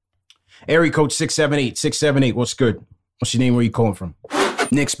 Area code 678, what's good? What's your name? Where you calling from?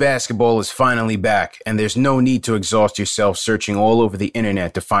 Knicks basketball is finally back, and there's no need to exhaust yourself searching all over the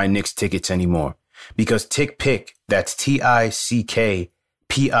internet to find Knicks tickets anymore. Because TickPick, that's TickPick,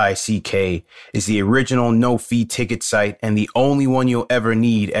 is the original no-fee ticket site and the only one you'll ever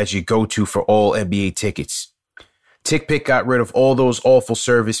need as your go-to for all NBA tickets. TickPick got rid of all those awful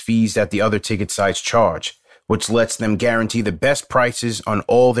service fees that the other ticket sites charge, which lets them guarantee the best prices on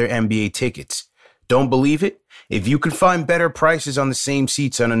all their NBA tickets. Don't believe it? If you can find better prices on the same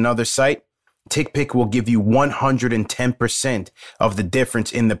seats on another site, TickPick will give you 110% of the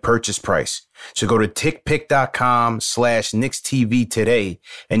difference in the purchase price. So go to tickpick.com/KnicksTV today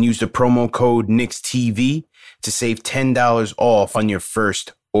and use the promo code KnicksTV to save $10 off on your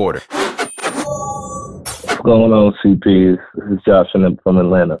first order. What's going on, CP? This is Josh from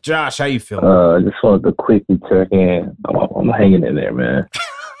Atlanta. Josh, how you feeling? I just wanted to quickly check in. I'm hanging in there, man.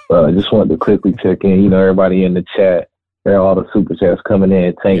 I just wanted to quickly check in. Everybody in the chat, all the super chats coming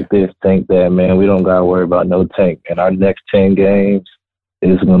in. Tank this, tank that, man. We don't got to worry about no tank. And our next 10 games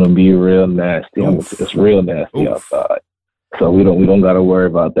is going to be real nasty. It's real nasty outside. So we don't got to worry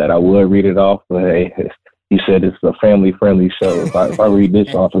about that. I would read it off, but hey, you said it's a family-friendly show. If I read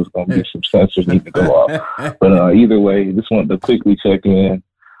this off, it's going to be some censors need to go off. But either way, just wanted to quickly check in.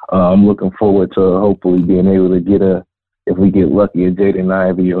 I'm looking forward to hopefully being able to get if we get lucky, a Jaden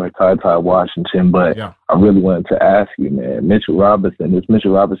Ivey or a Ty Washington. But I really wanted to ask you, man, this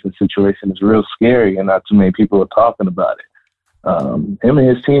Mitchell Robinson situation is real scary, and not too many people are talking about it. Him and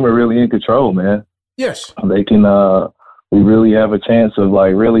his team are really in control, man. Yes. They can, we really have a chance of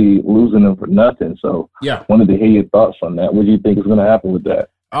really losing them for nothing. So wanted to hear your thoughts on that. What do you think is going to happen with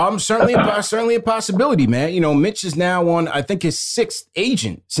that? Certainly a possibility, man. Mitch is now on, I think, his sixth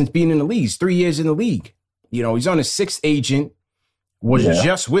agent since being in the league. He's 3 years in the league. He's on his sixth agent, was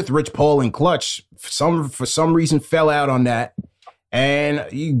just with Rich Paul and Clutch. For some reason, fell out on that. And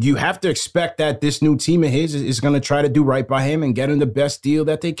you have to expect that this new team of his is going to try to do right by him and get him the best deal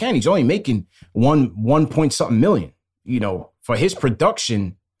that they can. He's only making one point something million. For his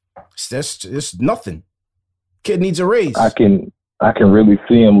production, it's nothing. Kid needs a raise. I can really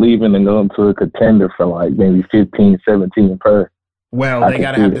see him leaving and going to a contender for maybe 15, 17 per. Well, they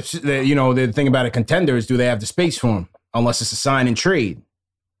got to have the thing about a contender is, do they have the space for him? Unless it's a sign and trade.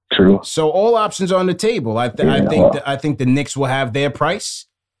 True. So all options are on the table. I think the Knicks will have their price.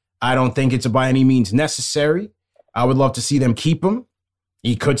 I don't think it's by any means necessary. I would love to see them keep him.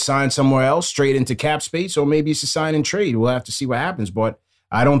 He could sign somewhere else straight into cap space, or maybe it's a sign and trade. We'll have to see what happens. But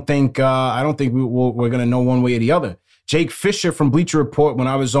I don't think we're going to know one way or the other. Jake Fisher from Bleacher Report, when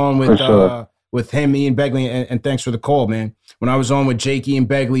I was on with him, Ian Begley, and thanks for the call, man. When I was on with Jake, Ian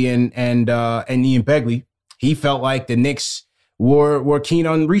Begley, and Ian Begley, he felt like the Knicks were keen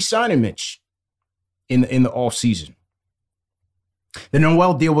on re-signing Mitch in the offseason. The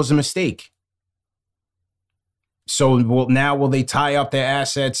Noel deal was a mistake. So will they tie up their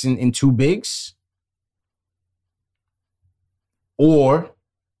assets in two bigs? Or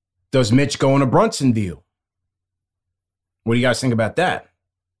does Mitch go on a Brunson deal? What do you guys think about that?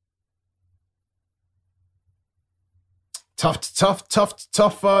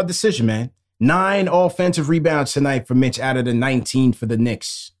 Tough decision, man. 9 offensive rebounds tonight for Mitch out of the 19 for the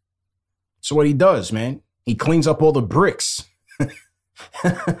Knicks. So what he does, man, he cleans up all the bricks.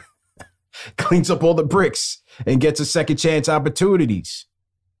 Cleans up all the bricks and gets a second chance opportunities.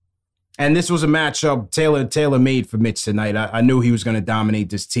 And this was a matchup Taylor made for Mitch tonight. I knew he was going to dominate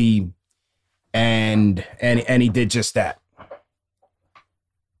this team, and he did just that.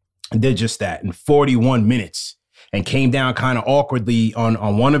 Did just that in 41 minutes and came down kind of awkwardly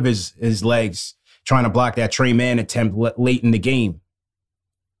on one of his legs, trying to block that Trey Mann attempt late in the game.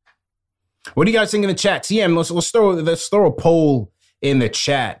 What do you guys think in the chat? TM, let's throw a poll in the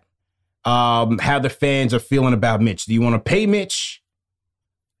chat. How the fans are feeling about Mitch. Do you want to pay Mitch?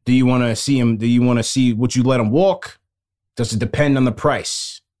 Do you want to see him? Do you want to see would you let him walk? Does it depend on the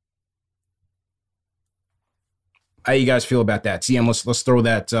price? How you guys feel about that? TM, let's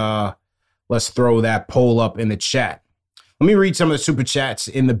throw that poll up in the chat. Let me read some of the super chats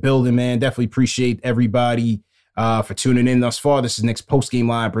in the building, man. Definitely appreciate everybody for tuning in thus far. This is Nick's postgame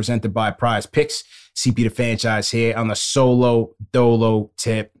line presented by Prize Picks. CP the franchise here on the solo dolo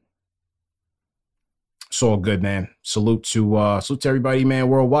tip. It's all good, man. Salute to everybody, man,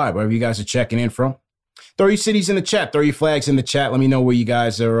 worldwide, wherever you guys are checking in from. Throw your cities in the chat. Throw your flags in the chat. Let me know where you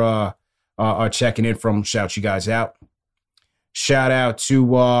guys are checking in from. Shout you guys out. Shout out to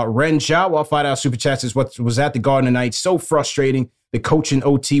Ren Zhao. I'll find out super chats is what was at the Garden tonight. So frustrating. The coach in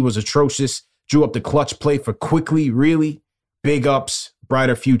OT was atrocious. Drew up the clutch play for Quickly. Really big ups.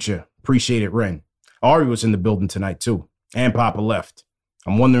 Brighter future. Appreciate it, Ren. Ari was in the building tonight too, and Papa left.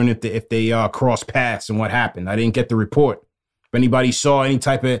 I'm wondering if they crossed paths and what happened. I didn't get the report. If anybody saw any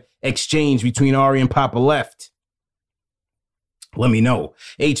type of exchange between Ari and Papa left, let me know.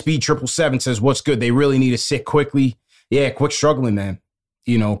 HB777 says, what's good? They really need to sit Quickly. Yeah, Quick struggling, man.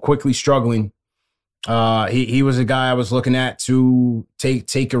 Quickly struggling. He was a guy I was looking at to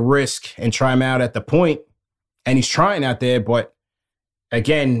take a risk and try him out at the point. And he's trying out there, but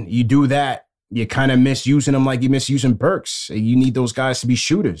again, you do that, you kind of misusing them like you misusing Burks. You need those guys to be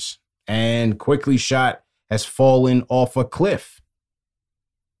shooters. And Quickly shot has fallen off a cliff.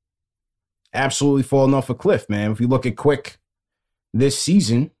 Absolutely fallen off a cliff, man. If you look at Quick this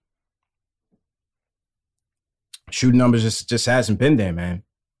season, shooting numbers just hasn't been there, man.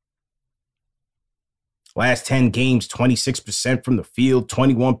 Last 10 games, 26% from the field,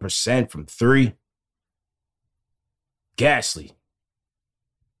 21% from three. Ghastly.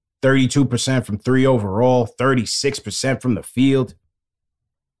 32% from three overall, 36% from the field.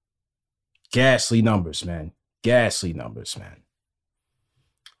 Ghastly numbers, man. Ghastly numbers, man.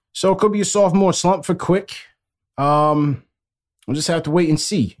 So it could be a sophomore slump for Quick. We'll just have to wait and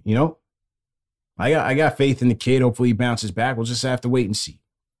see, I got faith in the kid. Hopefully he bounces back. We'll just have to wait and see.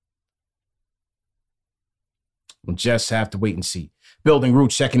 Building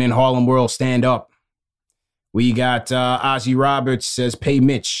Roots checking in. Harlem World, stand up. We got Ozzy Roberts says, pay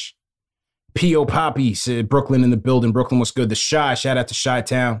Mitch. P.O. Poppy said, Brooklyn in the building. Brooklyn, what's good? The Shy, shout out to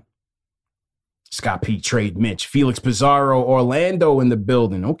Chi-Town. Scott P. trade Mitch. Felix Pizarro, Orlando in the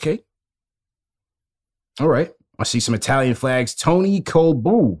building. Okay. All right. I see some Italian flags. Tony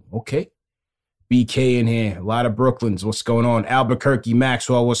Colbu. Okay. BK in here. A lot of Brooklyns. What's going on? Albuquerque,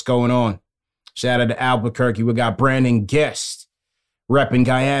 Maxwell, what's going on? Shout out to Albuquerque. We got Brandon Guest. Repping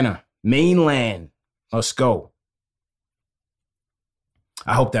Guyana. Mainland. Let's go.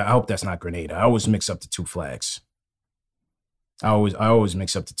 I hope that's not Grenada. I always mix up the two flags. I always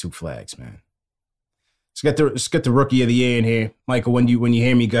mix up the two flags, man. Let's get the rookie of the year in here. Michael, when you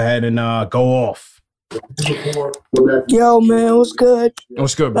hear me, go ahead and go off. Yo, man, what's good?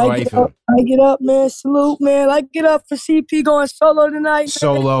 What's good, bro? How you feeling? I get up, man. Salute, man. I get up for CP going solo tonight.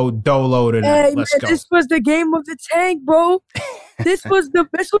 Solo dolo tonight. Hey, Let's man, go. this was the game of the tank, bro. This was the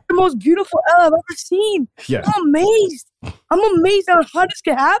most beautiful L I've ever seen. Yeah. I'm amazed on how this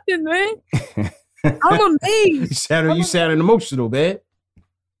can happen, man. I'm amazed. You sounding emotional, man.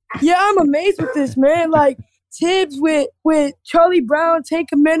 Yeah, I'm amazed with this, man. Like Tibbs with Charlie Brown, Tank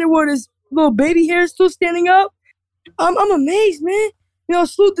Commander with his little baby hair still standing up. I'm amazed, man.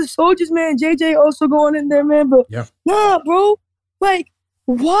 Salute the soldiers, man. JJ also going in there, man. But nah, bro. Like,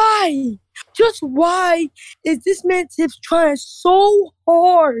 why? Just why is this man Tibbs trying so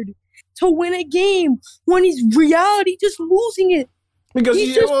hard to win a game when he's reality just losing it? Because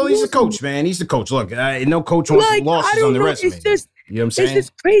he's a coach, man. He's the coach. Look, no coach wants losses on the resume. You know what I'm saying? It's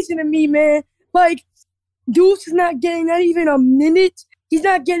just crazy to me, man. Like, Deuce is not getting not even a minute. He's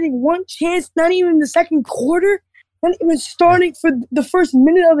not getting one chance, not even in the second quarter, not even starting for the first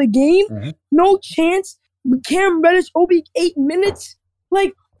minute of the game. Mm-hmm. No chance. Cam Reddish, Obi, 8 minutes.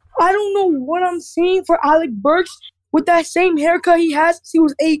 Like, I don't know what I'm seeing for Alec Burks with that same haircut he has since he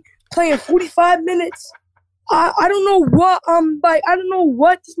was 8, playing 45 minutes. I don't know what I don't know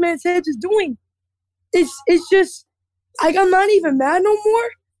what this man Tibbs is doing. It's just like I'm not even mad no more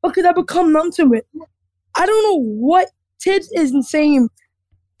because I become numb to it. I don't know what Tibbs is saying,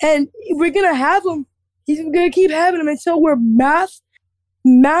 and we're gonna have him. He's gonna keep having him until we're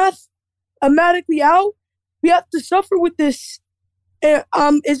mathematically out. We have to suffer with this. And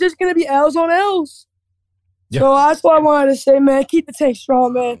it's just gonna be L's on L's. Yeah. So that's what I wanted to say, man. Keep the tank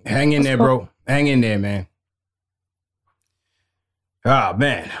strong, man. Hang in there, bro. Hang in there, man. Ah,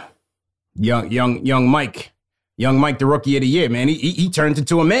 man. Young Mike. Young Mike, the rookie of the year, man. He turned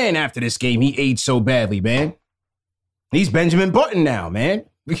into a man after this game. He aged so badly, man. He's Benjamin Button now, man.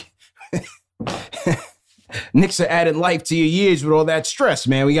 Knicks are adding life to your years with all that stress,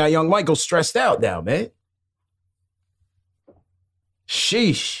 man. We got young Michael stressed out now, man.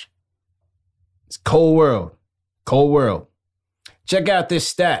 Sheesh. It's cold world. Cold world. Check out this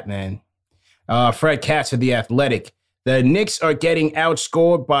stat, man. Fred Katz of The Athletic. The Knicks are getting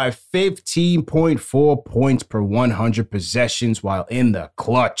outscored by 15.4 points per 100 possessions while in the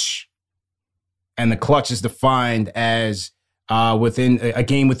clutch. And the clutch is defined as within a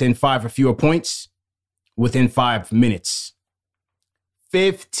game within 5 or fewer points within 5 minutes.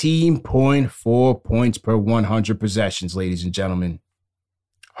 15.4 points per 100 possessions, ladies and gentlemen.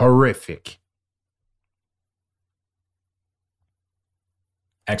 Horrific.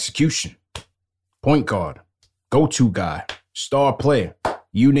 Execution. Point guard. Go-to guy. Star player.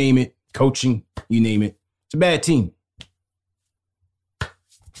 You name it. Coaching. You name it. It's a bad team.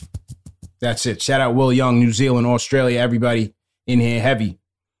 That's it. Shout out Will Young, New Zealand, Australia, everybody in here heavy.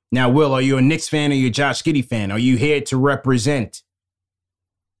 Now, Will, are you a Knicks fan or you a Josh Giddey fan? Are you here to represent?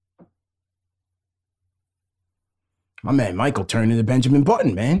 My man Michael turned into Benjamin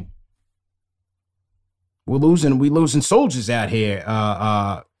Button, man. We losing soldiers out here,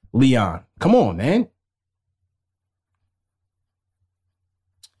 Leon. Come on, man.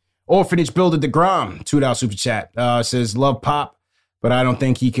 Orphanage Builder DeGrom, $2 super chat, says, love Pop, but I don't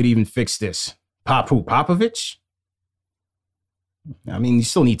think he could even fix this. Pop who? Popovich? I mean, you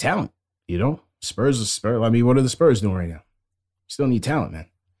still need talent, you know? Spurs are Spurs. I mean, what are the Spurs doing right now? Still need talent, man.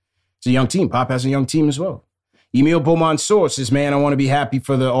 It's a young team. Pop has a young team as well. Emil Beaumont-Sour says, man, I want to be happy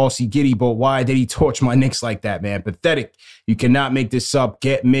for the Aussie Giddey, but why did he torch my Knicks like that, man? Pathetic. You cannot make this up.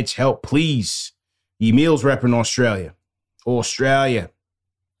 Get Mitch help, please. Emil's repping Australia.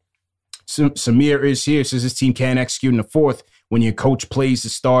 Samir is here, says his team can't execute in the fourth when your coach plays the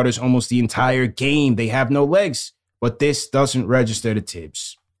starters almost the entire game. They have no legs, but this doesn't register to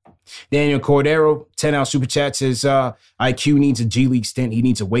Tibbs. Daniel Cordero, $10 super chat, says IQ needs a G League stint. He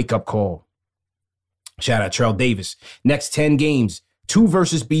needs a wake-up call. Shout out Terrell Davis. Next 10 games, 2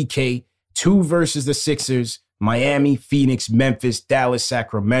 versus BK, 2 versus the Sixers, Miami, Phoenix, Memphis, Dallas,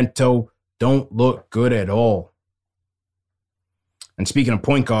 Sacramento. Don't look good at all. And speaking of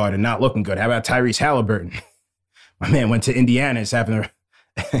point guard and not looking good, how about Tyrese Halliburton? My man went to Indiana. Is having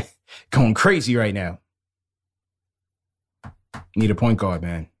going crazy right now. Need a point guard,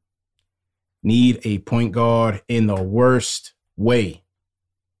 man. Need a point guard in the worst way.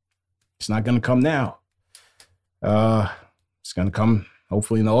 It's not going to come now. It's going to come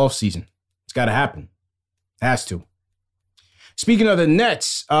hopefully in the offseason. It's got to happen. It has to. Speaking of the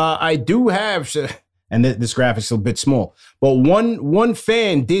Nets, I do have... And this graphic's a bit small. But one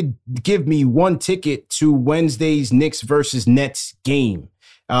fan did give me 1 ticket to Wednesday's Knicks versus Nets game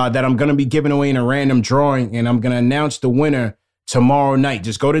that I'm going to be giving away in a random drawing. And I'm going to announce the winner tomorrow night.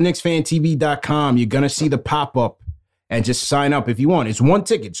 Just go to KnicksFanTV.com. You're going to see the pop-up and just sign up if you want. It's 1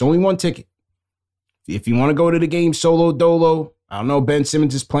 ticket. It's only 1 ticket. If you want to go to the game solo dolo, I don't know, Ben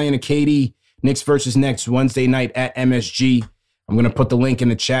Simmons is playing a KD. Knicks versus Nets Wednesday night at MSG. I'm going to put the link in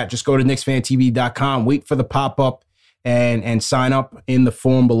the chat. Just go to KnicksFanTV.com. Wait for the pop-up and sign up in the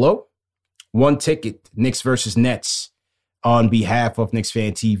form below. 1 ticket, Knicks versus Nets, on behalf of Knicks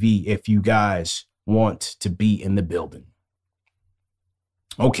Fan TV if you guys want to be in the building.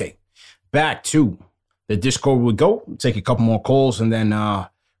 Okay, back to the Discord we go. Take a couple more calls and then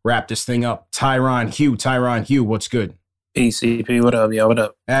wrap this thing up. Tyronn Hugh, what's good? Peace, CP. What up, y'all? What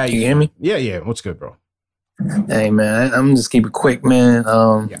up? Can you hear me? Yeah. What's good, bro? Hey, man, I'm just keep it quick, man.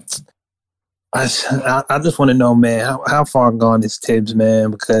 I just want to know, man, how far gone is Tibbs,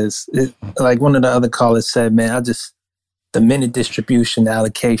 man? Because like one of the other callers said, man, the minute distribution, the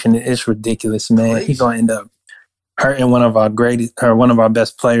allocation, it's ridiculous, man. He's gonna end up hurting one of our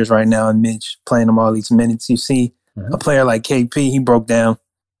best players right now, and Mitch playing him all these minutes. You see a player like KP, he broke down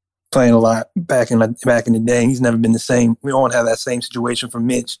playing a lot back in the day. He's never been the same. We won't have that same situation for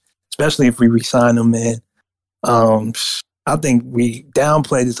Mitch, especially if we re-sign him, man. I think we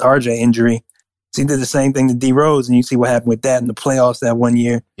downplayed this RJ injury. He did the same thing to D Rose, and you see what happened with that in the playoffs that one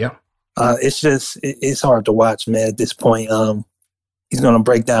year. Yeah. It's hard to watch, man, at this point. He's going to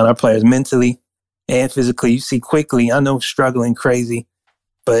break down our players mentally and physically. You see quickly, I know struggling crazy,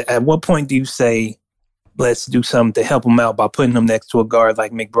 but at what point do you say, let's do something to help him out by putting him next to a guard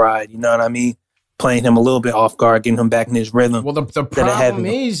like McBride? You know what I mean? Playing him a little bit off guard, getting him back in his rhythm. Well, the problem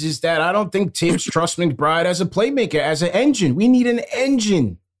is that I don't think Tibbs trusts McBride as a playmaker, as an engine. We need an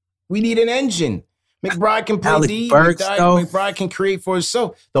engine. McBride can play D. McBride can create for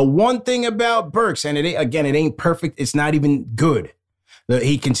himself. The one thing about Burks, and it ain't perfect. It's not even good.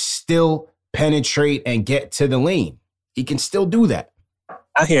 He can still penetrate and get to the lane. He can still do that.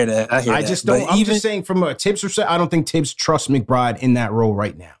 I hear that. I'm just saying from a Tibbs perspective, I don't think Tibbs trusts McBride in that role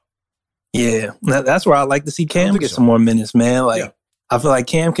right now. Yeah, that's where I like to see Cam get some more minutes, man. I feel like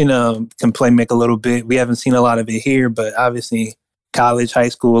Cam can play make a little bit. We haven't seen a lot of it here, but obviously college, high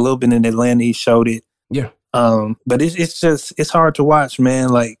school, a little bit in Atlanta, he showed it. Yeah. But it's hard to watch, man.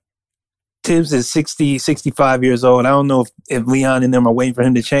 Like, Tibbs is 60, 65 years old. I don't know if Leon and them are waiting for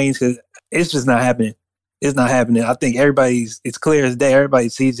him to change, because it's just not happening. It's not happening. I think it's clear as day. Everybody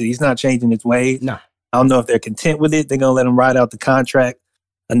sees it. He's not changing his ways. No. I don't know if they're content with it. They're going to let him ride out the contract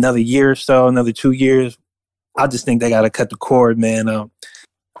another year or so, another 2 years. I just think they got to cut the cord, man. I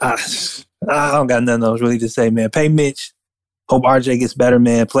don't got nothing else really to say, man. Pay Mitch. Hope RJ gets better,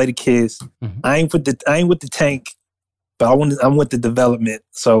 man. Play the kids. Mm-hmm. I ain't with the tank, but I'm with the development.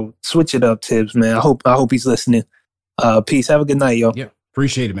 So switch it up, Tibbs, man. I hope he's listening. Peace. Have a good night, yo. Yeah,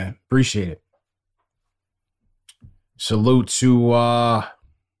 appreciate it, man. Appreciate it. Salute to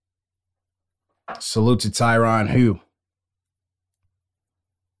Tyronn Hugh.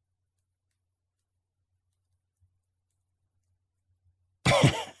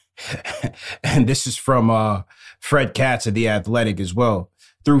 And this is from Fred Katz of The Athletic as well.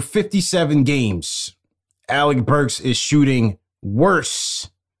 Through 57 games, Alec Burks is shooting worse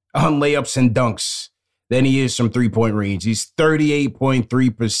on layups and dunks than he is from three-point range. He's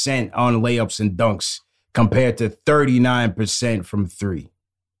 38.3% on layups and dunks compared to 39% from three.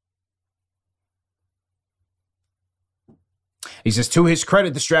 He says, to his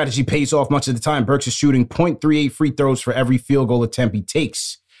credit, the strategy pays off much of the time. Burks is shooting 0.38 free throws for every field goal attempt he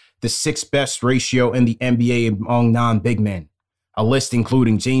takes, the sixth best ratio in the NBA among non-big men, a list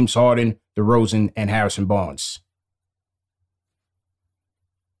including James Harden, DeRozan, and Harrison Barnes.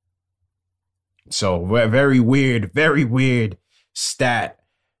 So very weird stat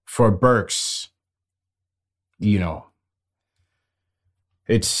for Burks. You know,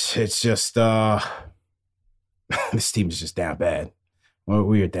 it's just this team is just down bad.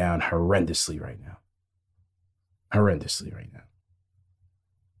 We are down horrendously right now.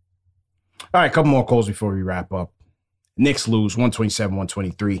 All right, a couple more calls before we wrap up. Knicks lose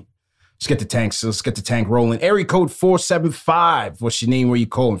 127-123. Let's get the tank rolling. Area code 475. What's your name? Where you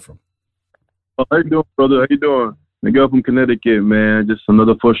calling from? How you doing, brother? How you doing? Miguel from Connecticut, man. Just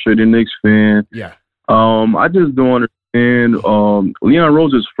another frustrated Knicks fan. Yeah. I just don't understand. Leon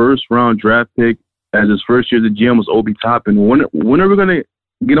Rose's first round draft pick as his first year as a GM was Obi Toppin. When are we gonna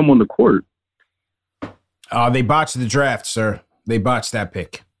get him on the court? They botched the draft, sir. They botched that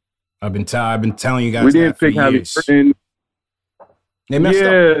pick. I've been telling you guys. We didn't pick Harry Burton. They messed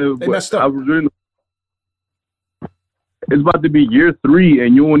up. They messed up. It's about to be year 3,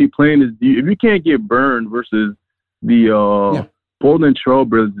 and you're only playing if you can't get burned versus the Portland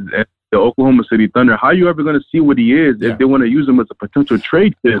Trailblazers and the Oklahoma City Thunder. How are you ever going to see what he is if they want to use him as a potential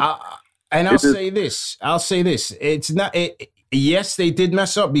trade chip? I'll say this. It's not. Yes, they did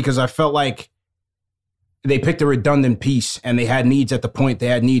mess up because I felt like they picked a redundant piece and they had needs at the point. They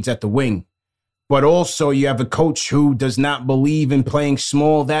had needs at the wing. But also you have a coach who does not believe in playing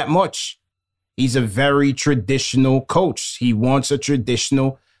small that much. He's a very traditional coach. He wants a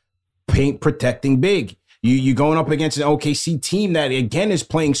traditional paint protecting big. You're going up against an OKC team that, again, is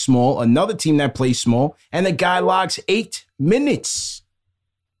playing small, another team that plays small, and the guy logs 8 minutes.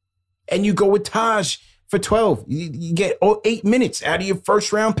 And you go with Taj for 12. You get 8 minutes out of your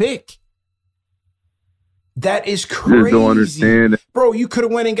first round pick. That is crazy. I don't understand. Bro, you could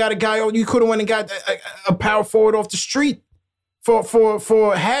have went and got a guy, you could have went and got a power forward off the street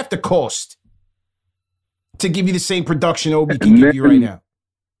for half the cost to give you the same production Obi can give you right now.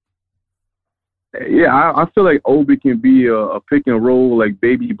 Yeah, I feel like Obi can be a pick and roll like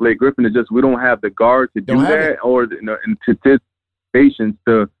baby Blake Griffin. It's just we don't have the guard to do that or and to patience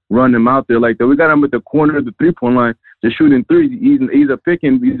to run him out there like that. We got him at the corner of the 3-point line just shooting threes. He's a pick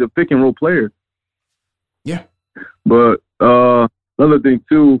and roll player. Yeah. But another thing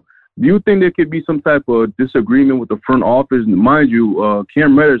too, do you think there could be some type of disagreement with the front office? Mind you,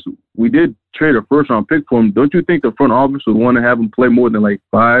 Cam Reddish, we did trade a first-round pick for him. Don't you think the front office would want to have him play more than like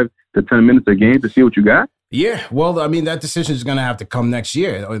 5 to 10 minutes a game to see what you got? Yeah, well, I mean, that decision is going to have to come next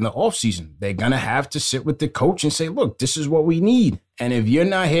year in the offseason. They're going to have to sit with the coach and say, look, this is what we need. And if you're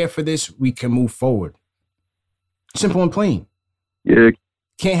not here for this, we can move forward. Simple and plain. Yeah.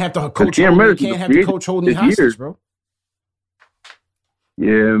 Can't have the coach holding the hostage, bro.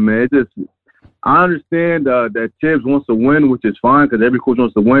 Yeah, man. I understand that Tibbs wants to win, which is fine because every coach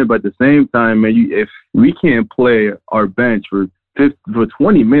wants to win. But at the same time, man, if we can't play our bench for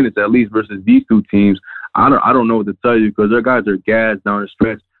 20 minutes at least versus these two teams, I don't know what to tell you because their guys are gassed down the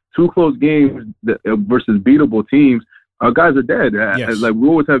stretch. 2 close games versus beatable teams, our guys are dead. Yes. Like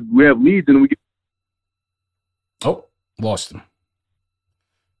we have leads and we get. Oh, lost him.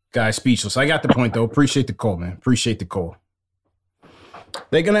 Guy speechless. I got the point though. Appreciate the call, man. Appreciate the call.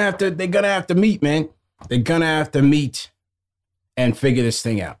 They're gonna have to meet, man. They're gonna have to meet and figure this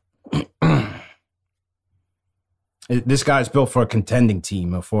thing out. This guy's built for a contending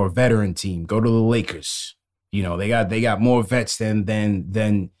team or for a veteran team. Go to the Lakers. You know, they got more vets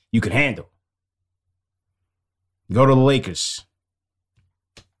than you can handle. Go to the Lakers.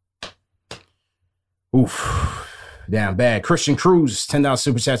 Oof. Damn bad. Christian Cruz, $10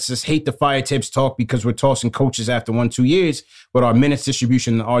 super chat says, hate the fire Tibbs talk because we're tossing coaches after 1-2 years, but our minutes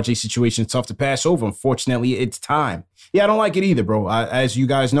distribution in the RJ situation is tough to pass over. Unfortunately, it's time. Yeah, I don't like it either, bro. As you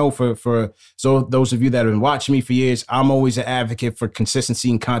guys know, for those of you that have been watching me for years, I'm always an advocate for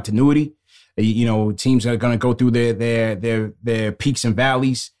consistency and continuity. You know, teams are going to go through their peaks and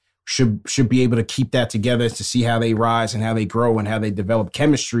valleys. Should be able to keep that together to see how they rise and how they grow and how they develop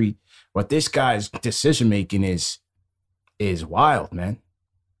chemistry. But this guy's decision making is wild, man.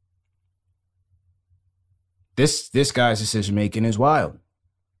 This guy's decision making is wild.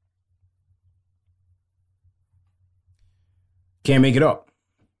 Can't make it up.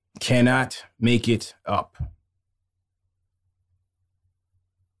 Cannot make it up.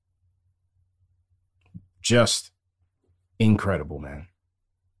 Just incredible, man.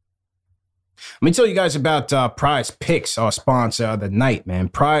 Let me tell you guys about Prize Picks, our sponsor of the night, man.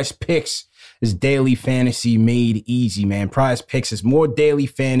 Prize Picks is daily fantasy made easy, man. Prize Picks is more daily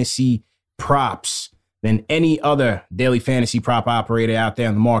fantasy props than any other daily fantasy prop operator out there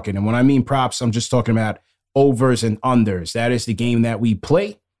in the market. And when I mean props, I'm just talking about overs and unders. That is the game that we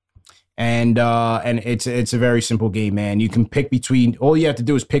play. And it's a very simple game, man. You can pick between, all you have to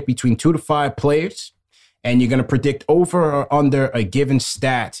do is pick between 2 to 5 players, and you're going to predict over or under a given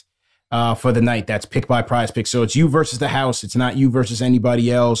stat for the night. That's picked by Prize Picks. So it's you versus the house. It's not you versus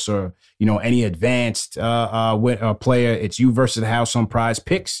anybody else or, you know, any advanced player. It's you versus the house on Prize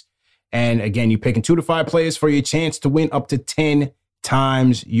Picks. And again, you're picking 2 to 5 players for your chance to win up to 10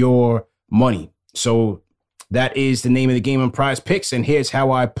 times your money. So that is the name of the game on Prize Picks. And here's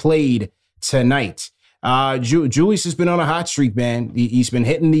how I played tonight. Julius has been on a hot streak, man. He's been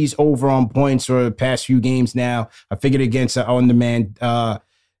hitting these over on points for the past few games now. I figured against an on-demand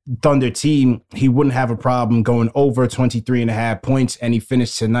Thunder team, he wouldn't have a problem going over 23.5 points, and he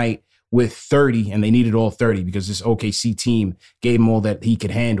finished tonight with 30, and they needed all 30 because this OKC team gave him all that he could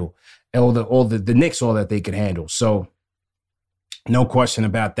handle, all the Knicks all that they could handle. So no question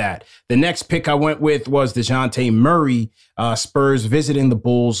about that. The next pick I went with was DeJounte Murray. Spurs visiting the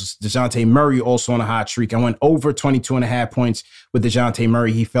Bulls. DeJounte Murray also on a hot streak. I went over 22.5 points with DeJounte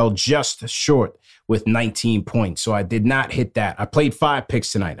Murray. He fell just short with 19 points. So I did not hit that. I played 5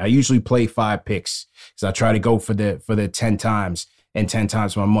 picks tonight. I usually play 5 picks because I try to go for the 10 times and 10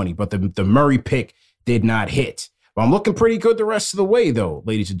 times my money. But the Murray pick did not hit. But I'm looking pretty good the rest of the way, though,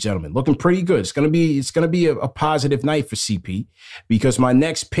 ladies and gentlemen. Looking pretty good. It's gonna be a positive night for CP because my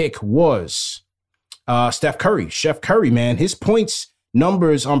next pick was Steph Curry. Chef Curry, man, his points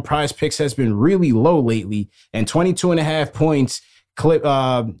numbers on Prize Picks has been really low lately, and 22.5 points.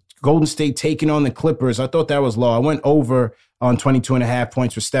 Golden State taking on the Clippers. I thought that was low. I went over on 22.5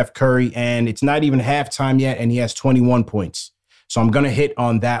 points for Steph Curry, and it's not even halftime yet, and he has 21 points. So I'm gonna hit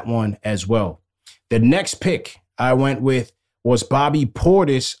on that one as well. The next pick I went with was Bobby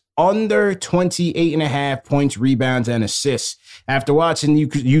Portis under 28.5 points, rebounds, and assists. After watching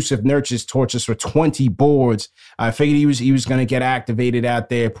Yusuf Nurkic torches for 20 boards, I figured he was going to get activated out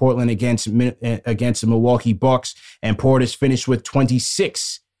there. Portland against the Milwaukee Bucks, and Portis finished with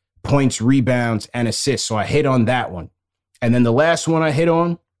 26 points, rebounds, and assists. So I hit on that one. And then the last one I hit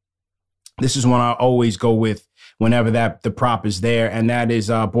on, this is one I always go with whenever the prop is there, and that is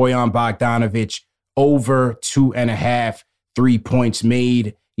Bojan Bogdanovic over 2.5 3 points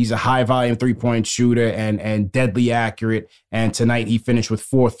made. He's a high volume 3-point shooter and deadly accurate. And tonight he finished with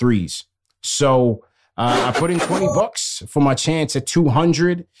 4 threes. So I put in $20 for my chance at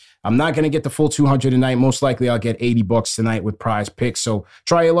 200. I'm not going to get the full 200 tonight. Most likely I'll get $80 tonight with Prize Picks. So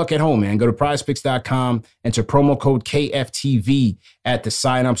try your luck at home, man. Go to prizepicks.com, enter promo code KFTV at the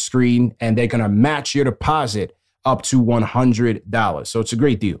sign up screen, and they're going to match your deposit up to $100. So it's a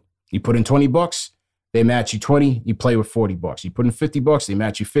great deal. You put in $20, they match you 20, you play with $40. You put in $50, they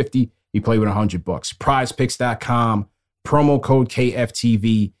match you 50, you play with $100. Prizepicks.com, promo code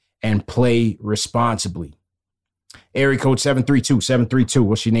KFTV, and play responsibly. Area code 732.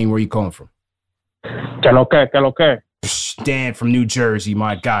 What's your name? Where are you calling from? Que lo que. Dan from New Jersey,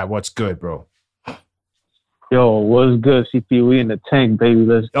 my guy. What's good, bro? Yo, what's good, CP? We in the tank, baby.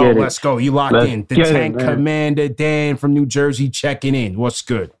 Let's get it. Let's go. You locked in. The tank commander, Dan from New Jersey, checking in. What's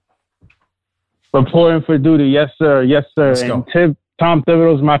good? Reporting for duty. Yes, sir. Yes, sir. Let's and go. Tom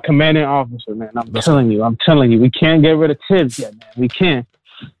Thibodeau's my commanding officer, man. I'm telling you. We can't get rid of Tibbs yet, man. We can't.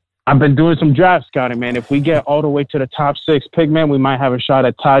 I've been doing some draft scouting, man. If we get all the way to the top 6 pick, man, we might have a shot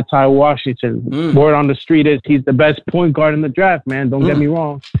at Ty Washington. Word on the street is he's the best point guard in the draft, man. Don't get me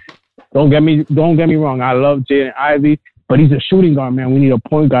wrong. Don't get me wrong. I love Jaden Ivey, but he's a shooting guard, man. We need a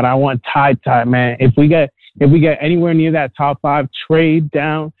point guard. I want Ty, man. If we get anywhere near that top 5, trade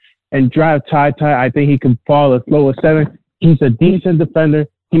down and draft Ty, I think he can fall as low as 7. He's a decent defender.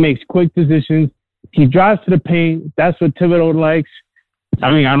 He makes quick decisions. He drives to the paint. That's what Thibodeau likes. I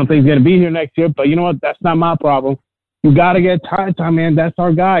mean, I don't think he's going to be here next year, but you know what? That's not my problem. You got to get Ty, man. That's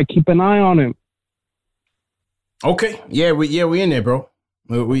our guy. Keep an eye on him. Okay. Yeah, we in there, bro.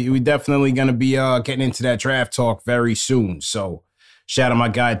 We definitely going to be getting into that draft talk very soon. So shout out my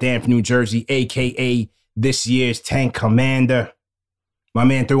guy, Dan from New Jersey, a.k.a. this year's tank commander. My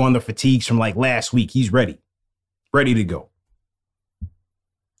man threw on the fatigues from like last week. He's ready. Ready to go.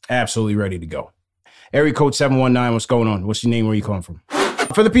 Absolutely ready to go. Area code 719, what's going on? What's your name? Where are you calling from?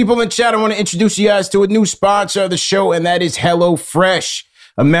 For the people in chat, I want to introduce you guys to a new sponsor of the show, and that is HelloFresh.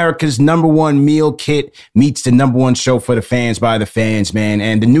 America's #1 meal kit meets the #1 show for the fans by the fans, man.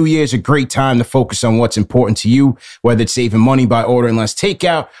 And the new year is a great time to focus on what's important to you, whether it's saving money by ordering less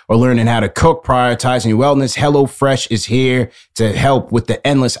takeout or learning how to cook, prioritizing your wellness. HelloFresh is here to help with the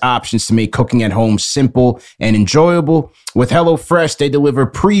endless options to make cooking at home simple and enjoyable. With HelloFresh, they deliver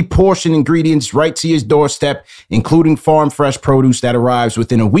pre-portioned ingredients right to your doorstep, including farm fresh produce that arrives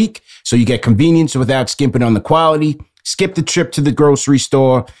within a week, so you get convenience without skimping on the quality. Skip the trip to the grocery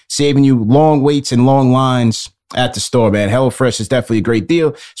store, saving you long waits and long lines at the store, man. HelloFresh is definitely a great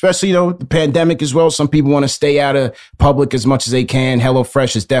deal, especially, the pandemic as well. Some people want to stay out of public as much as they can.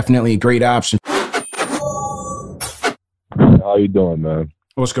 HelloFresh is definitely a great option. How you doing, man?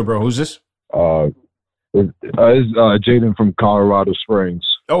 What's good, bro? Who's this? It's Jaden from Colorado Springs.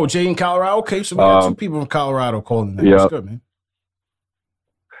 Oh, Jaden, Colorado? Okay, so we got 2 people from Colorado calling that. Yeah. What's good, man?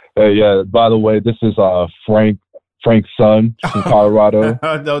 Hey, yeah, by the way, this is Frank's son from Colorado.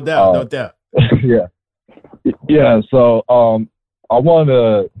 No doubt. Yeah. So I want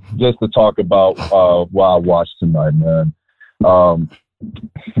to talk about what I watched tonight, man.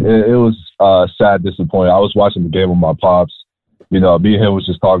 It was sad, disappointing. I was watching the game with my pops. Me and him was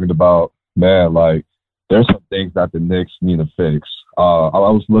just talking about, man, like there's some things that the Knicks need to fix. I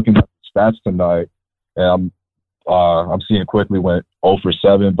was looking at the stats tonight, and I'm seeing Quickly went 0 for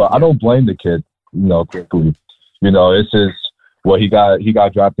 7, but I don't blame the kid. Quickly. It's just he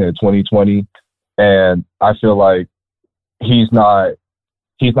got drafted in 2020, and I feel like he's not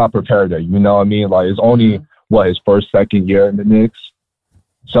prepared yet. You know what I mean? Like, it's only his second year in the Knicks.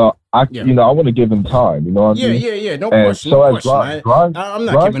 So I want to give him time. You know what I mean? Yeah. No question. I'm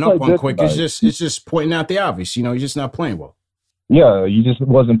not giving up on Quick. It's just pointing out the obvious. He's just not playing well. Yeah, he just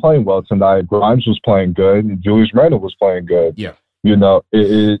wasn't playing well tonight. Grimes was playing good. And Julius Randle was playing good. Yeah.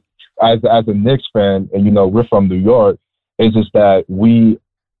 As a Knicks fan, and we're from New York, it's just that we're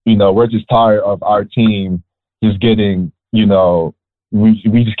just tired of our team just getting,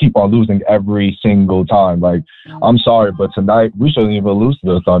 we just keep on losing every single time. Like, I'm sorry, but tonight we shouldn't even lose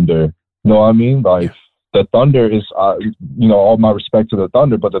to the Thunder. You know what I mean? Like, the Thunder is, all my respect to the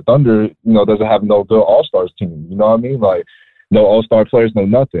Thunder, but the Thunder, doesn't have no good All-Stars team. You know what I mean? Like, no All-Star players, no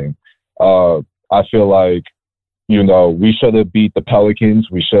nothing. I feel like, we should have beat the Pelicans.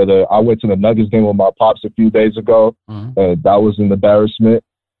 I went to the Nuggets game with my pops a few days ago. That was an embarrassment.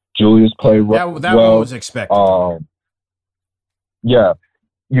 Julius played well. That one was expected. Yeah.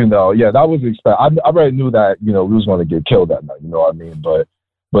 that was expected. I already knew that, we was going to get killed that night, you know what I mean?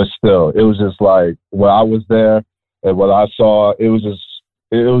 But still, it was just like when I was there and what I saw, it was just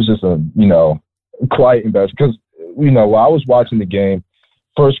a, quite embarrassing. Because, while I was watching the game,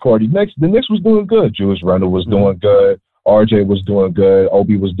 first quarter, the Knicks was doing good. Julius Randle was doing good. RJ was doing good.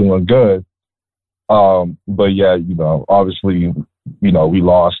 Obi was doing good. But yeah, obviously, we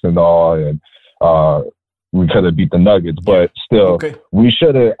lost and all, and we could have beat the Nuggets, but still, we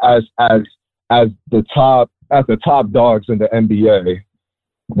should have, as the top dogs in the NBA.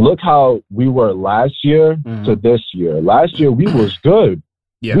 Look how we were last year to this year. Last year we was good.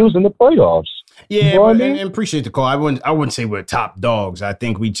 Yeah. We was in the playoffs. Yeah, you know and appreciate the call. I wouldn't say we're top dogs. I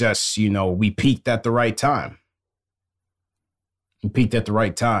think we just, we peaked at the right time. We peaked at the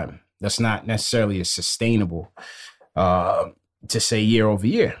right time. That's not necessarily as sustainable to say year over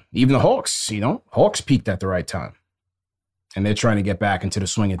year. Even the Hawks, Hawks peaked at the right time. And they're trying to get back into the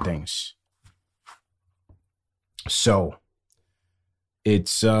swing of things. So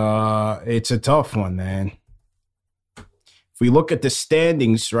it's a tough one, man. If we look at the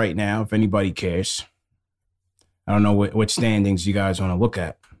standings right now, if anybody cares, I don't know what standings you guys want to look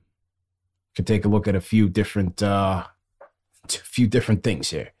at. Could take a look at a few different things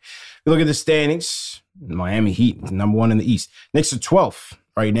here. If we look at the standings, Miami Heat, number 1 in the East. Knicks are 12th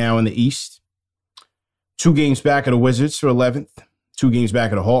right now in the East. 2 games back of the Wizards for 11th. 2 games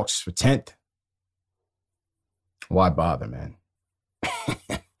back of the Hawks for 10th. Why bother, man?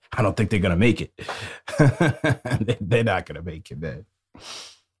 I don't think they're going to make it. They're not going to make it, man.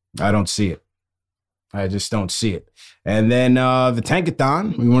 I don't see it. I just don't see it. And then the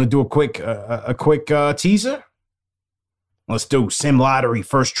Tankathon, we want to do a quick teaser. Let's do Sim Lottery,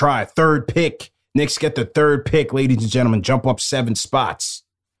 first try, 3rd pick. Knicks get the 3rd pick, ladies and gentlemen. Jump up 7 spots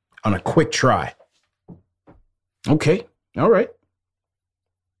on a quick try. Okay, all right.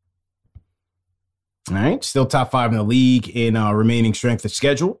 All right, still top 5 in the league in remaining strength of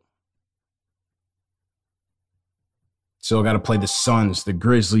schedule. Still got to play the Suns, the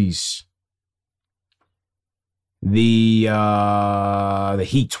Grizzlies, the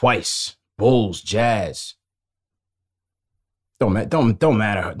Heat twice, Bulls, Jazz. Don't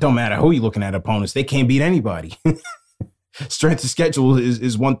matter who you're looking at opponents. They can't beat anybody. Strength of schedule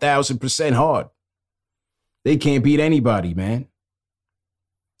is 1,000% hard. They can't beat anybody, man.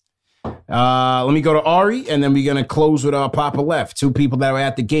 Let me go to Ari, and then we're going to close with Papa Left. 2 people that were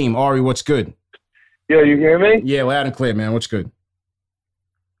at the game. Ari, what's good? Yo, you hear me? Yeah, loud and clear, man. What's good?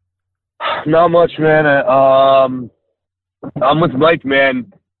 Not much, man. I'm with Mike,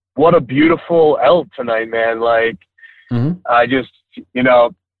 man. What a beautiful L tonight, man. Like, I just,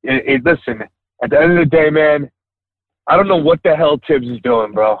 listen, at the end of the day, man, I don't know what the hell Tibbs is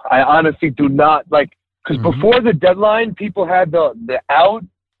doing, bro. I honestly do not, because before the deadline, people had the out.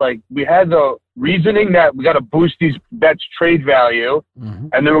 We had the reasoning that we got to boost these bets trade value,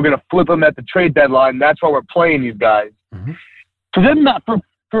 and then we're going to flip them at the trade deadline. That's why we're playing these guys. For them not for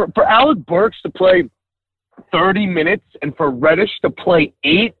Alec Burks to play 30 minutes and for Reddish to play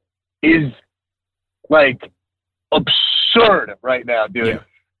 8 is absurd right now, dude. Yeah.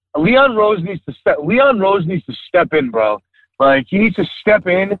 Leon Rose needs to step in, bro. He needs to step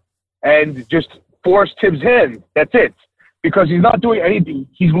in and just force Tibbs' hand. That's it. Because he's not doing anything.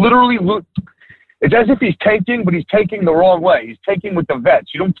 He's literally it's as if he's tanking, but he's tanking the wrong way. He's tanking with the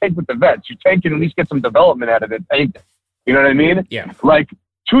vets. You don't tank with the vets. You tank and at least get some development out of it. You know what I mean? Yeah.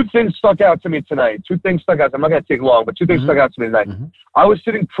 2 things stuck out to me tonight. 2 things stuck out. I'm not going to take long, but 2 things stuck out to me tonight. I was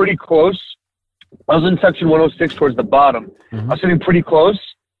sitting pretty close. I was in section 106 towards the bottom. I was sitting pretty close.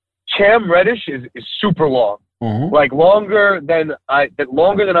 Cam Reddish is super long. Longer than I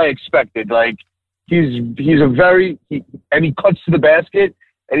expected. He's a very and he cuts to the basket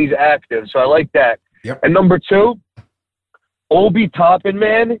and he's active, so I like that. Yep. And number 2, Obi Toppin,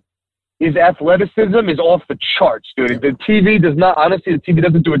 man, his athleticism is off the charts, dude. The TV does not, honestly, the TV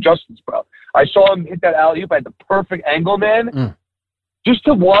doesn't do it justice, bro. I saw him hit that alley-oop at the perfect angle, man. Just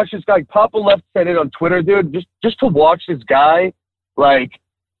to watch this guy, Papa Left said it on Twitter, dude. Just to watch this guy, this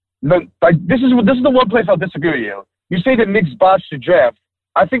is the one place I'll disagree with you. You say the Knicks botched the draft.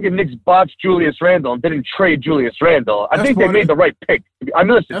 I think the Knicks botched Julius Randle and didn't trade Julius Randle. I think they made the right pick. I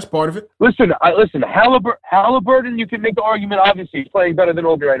mean, listen. That's part of it. Listen. Halliburton, you can make the argument. Obviously, he's playing better than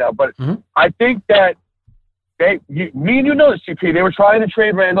Obi right now. But I think that me and you know this, CP. They were trying to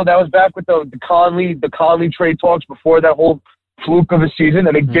trade Randle. That was back with the Conley trade talks before that whole fluke of a season,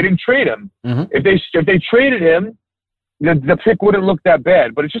 and they didn't trade him. If they traded him, the pick wouldn't look that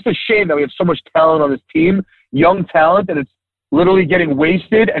bad. But it's just a shame that we have so much talent on this team, young talent, and it's literally getting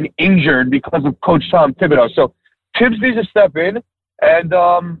wasted and injured because of Coach Tom Thibodeau. So Tibbs needs to step in And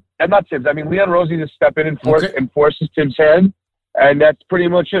not Tibbs. I mean, Leon Rose needs to step in and forces Tibbs' hand. And that's pretty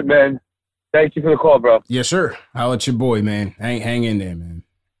much it, man. Thank you for the call, bro. Yes, sir. I'll let your boy, man. Hang in there, man.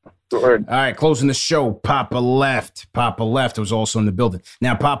 Word. All right, closing the show. Papa Left was also in the building.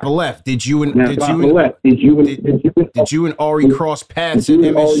 Now, Papa Left, did you and Ari cross paths at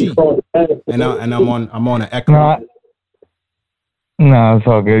MSG? And I'm on an echo. No, it's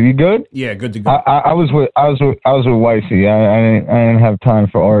all good. You good? Yeah, good to go. I was with Wicey. I didn't have time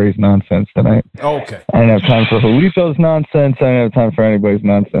for Ari's nonsense tonight. Okay. I didn't have time for Julito's nonsense. I didn't have time for anybody's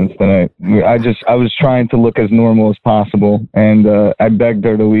nonsense tonight. I was trying to look as normal as possible, and I begged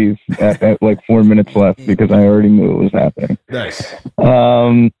her to leave at like 4 minutes left because I already knew it was happening. Nice.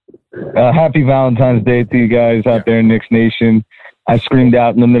 Happy Valentine's Day to you guys out there in Knicks Nation. I screamed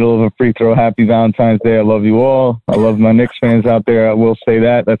out in the middle of a free throw, Happy Valentine's Day. I love you all. I love my Knicks fans out there. I will say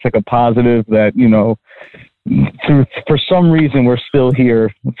that. That's like a positive that, you know, for some reason we're still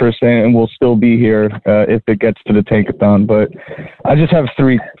here and we'll still be here if it gets to the Tankathon. But I just have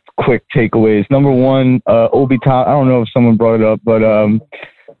 3 quick takeaways. Number one, Obi Toppin. I don't know if someone brought it up, but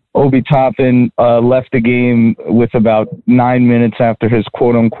Obi Toppin left the game with about 9 minutes after his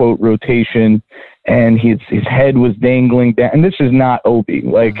quote-unquote rotation, and his head was dangling down. And this is not Obi.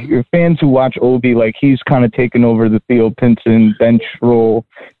 Like, your fans who watch Obi, like, he's kind of taken over the Theo Pinson bench role.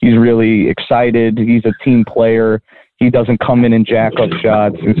 He's really excited. He's a team player. He doesn't come in and jack up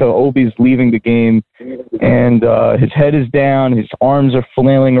shots. And so Obi's leaving the game, and his head is down. His arms are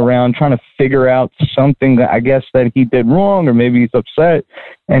flailing around, trying to figure out something that I guess that he did wrong, or maybe he's upset.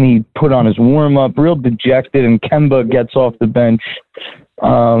 And he put on his warm-up, real dejected, and Kemba gets off the bench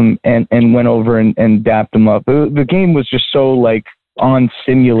and went over and dapped him up. The game was just so, like, on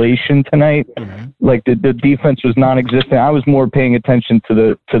simulation tonight. Like the defense was non-existent. I was more paying attention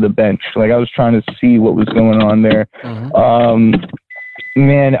to the bench. Like, I was trying to see what was going on there.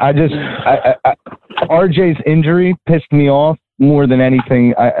 Man, RJ's injury pissed me off more than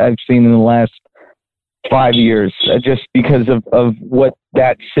anything I've seen in the last 5 years, just because of what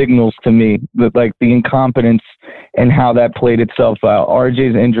that signals to me, like the incompetence and how that played itself out.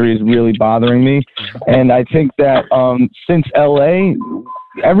 RJ's injury is really bothering me. And I think that since LA,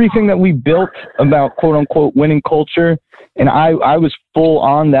 everything that we built about quote unquote winning culture, and I was full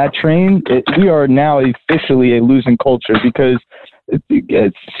on that train, we are now officially a losing culture because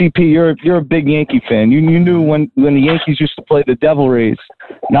CP, you're a big Yankee fan. You knew when the Yankees used to play the Devil Rays,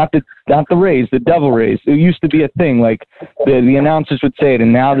 not the Rays, the Devil Rays. It used to be a thing. Like the announcers would say it,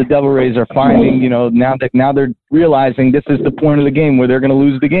 and now the Devil Rays are finding, now they're realizing this is the point of the game where they're going to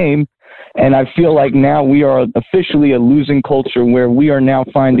lose the game. And I feel like now we are officially a losing culture where we are now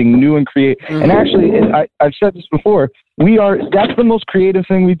finding new and creative. And actually, I've said this before, that's the most creative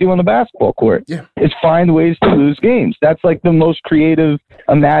thing we do on the basketball court, is find ways to lose games. That's like the most creative,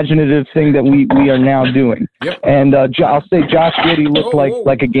 imaginative thing that we are now doing. And I'll say Josh Giddey looked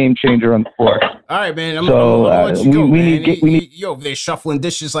like a game changer on the floor. All right, man. I'm gonna let you go, man. Yo, they're shuffling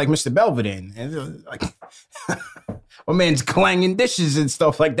dishes like Mr. Belvedere. And like, my man's clanging dishes and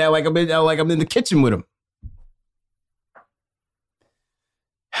stuff like that, like I'm in the kitchen with him.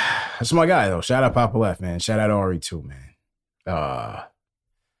 That's my guy, though. Shout out Papa Left, man. Shout out Ari, too, man.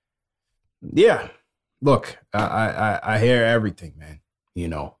 Yeah. Look, I hear everything, man. You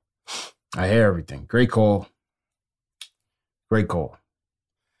know, I hear everything. Great call. Great call.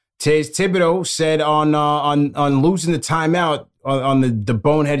 Taze Thibodeau said on losing the timeout on the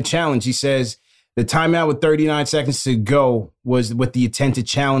bonehead challenge, he says the timeout with 39 seconds to go was with the intent to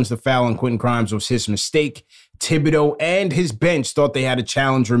challenge the foul on Quentin Grimes was his mistake. Thibodeau and his bench thought they had a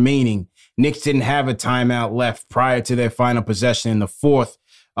challenge remaining. Knicks didn't have a timeout left prior to their final possession in the fourth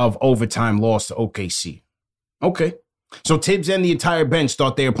of overtime loss to OKC. Okay. So Tibbs and the entire bench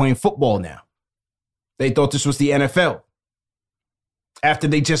thought they were playing football now. They thought this was the NFL. After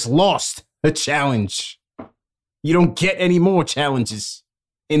they just lost a challenge. You don't get any more challenges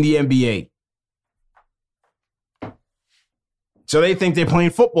in the NBA. So they think they're playing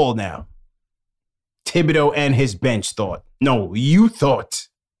football now. Thibodeau and his bench thought. No, you thought.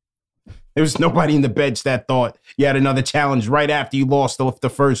 There was nobody in the bench that thought you had another challenge right after you lost the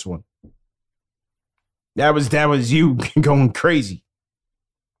first one. That was you going crazy.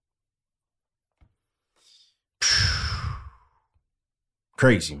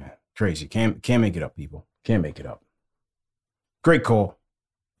 Crazy, man. Crazy. Can't make it up, people. Can't make it up. Great call.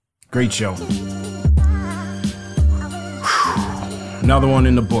 Great show. Another one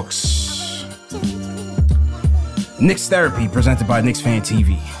in the books. Knicks Therapy, presented by Knicks Fan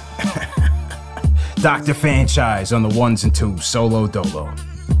TV. Dr. Franchise on the ones and twos, solo dolo.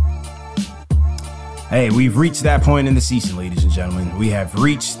 Hey, we've reached that point in the season, ladies and gentlemen. We have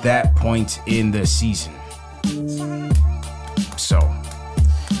reached that point in the season. So,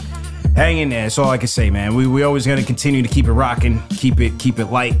 hang in there. That's all I can say, man. We always going to continue to keep it rocking, keep it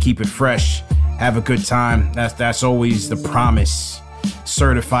light, keep it fresh, have a good time. That's always the promise.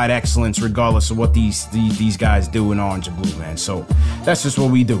 Certified excellence, regardless of what these guys do in orange and blue, man. So that's just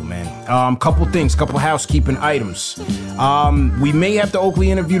what we do, man. Couple housekeeping items. We may have the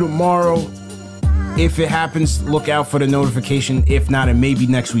Oakley interview tomorrow. If it happens, look out for the notification. If not, it may be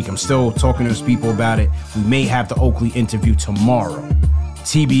next week. I'm still talking to those people about it. We may have the Oakley interview tomorrow.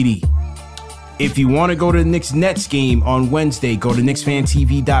 TBD. If you want to go to the Knicks-Nets game on Wednesday, go to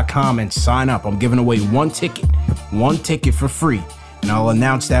KnicksFanTV.com and sign up. I'm giving away one ticket for free. And I'll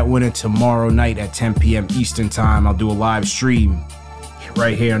announce that winner tomorrow night at 10 p.m. Eastern time. I'll do a live stream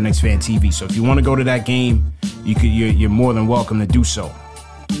right here on Knicks Fan TV. So if you want to go to that game, you're more than welcome to do so.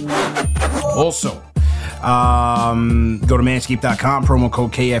 Also, go to manscaped.com, promo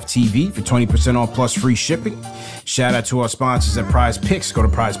code KFTV for 20% off plus free shipping. Shout out to our sponsors at Prize Picks. Go to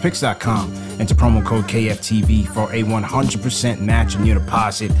prizepicks.com, enter promo code KFTV for a 100% match in your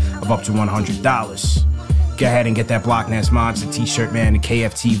deposit of up to $100. Go ahead and get that Block Nest Monster t-shirt, man. The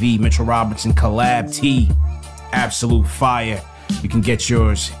KFTV Mitchell Robinson collab tee. Absolute fire. You can get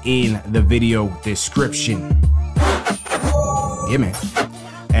yours in the video description. Yeah, man.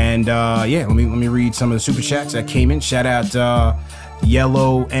 And let me read some of the super chats that came in. Shout out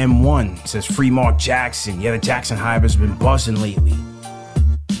Yellow M1. It says free Mark Jackson. Yeah, the Jackson hype has been buzzing lately.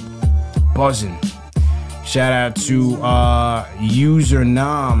 Buzzing. Shout out to user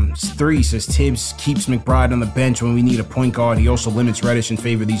Noms3. Says Tibbs keeps McBride on the bench when we need a point guard. He also limits Reddish in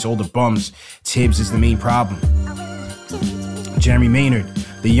favor of these older bums. Tibbs is the main problem. Jeremy Maynard.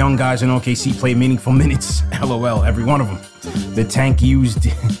 The young guys in OKC play meaningful minutes. LOL, every one of them. The tank uses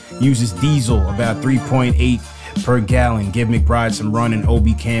diesel about 3.8 per gallon. Give McBride some run and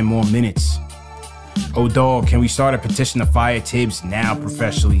Obi Cam more minutes. Oh dog, can we start a petition to fire Tibbs now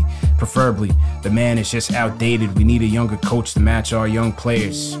preferably? The man is just outdated. We need a younger coach to match our young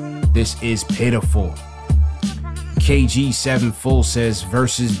players. This is pitiful. KG7 Full says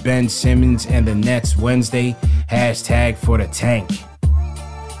versus Ben Simmons and the Nets Wednesday. Hashtag for the tank.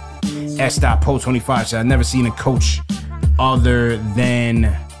 S.Po25 says I've never seen a coach other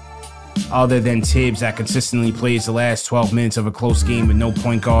than Tibbs that consistently plays the last 12 minutes of a close game with no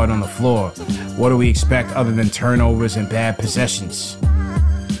point guard on the floor. What do we expect other than turnovers and bad possessions?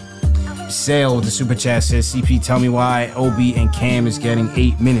 Sale with the super chat says, CP, tell me why Obi and Cam is getting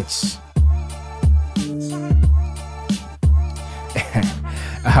 8 minutes.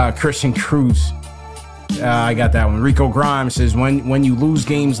 Christian Cruz. I got that one. Rico Grimes says, when you lose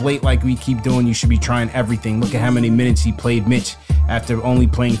games late like we keep doing, you should be trying everything. Look at how many minutes he played Mitch after only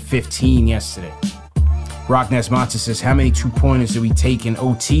playing 15 yesterday. Rockness Monster says, how many 2-pointers did we take in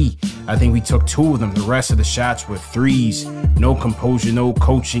OT? I think we took 2 of them. The rest of the shots were 3s. No composure, no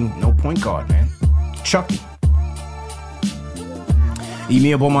coaching, no point guard, man. Chucky.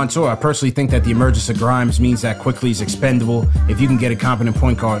 Emil Montour, I personally think that the emergence of Grimes means that Quickly is expendable. If you can get a competent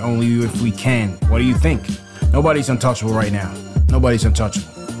point guard, only if we can. What do you think? Nobody's untouchable right now. Nobody's untouchable.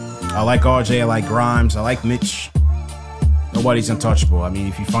 I like RJ, I like Grimes, I like Mitch. Nobody's untouchable. I mean,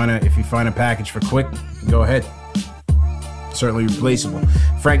 if you find a package for Quick, go ahead. Certainly replaceable.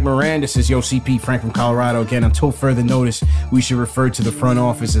 Frank Miranda says, yo, CP, Frank from Colorado. Again, until further notice, we should refer to the front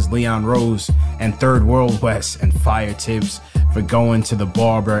office as Leon Rose and Third World West and fire Tibbs for going to the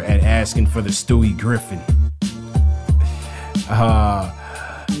barber and asking for the Stewie Griffin.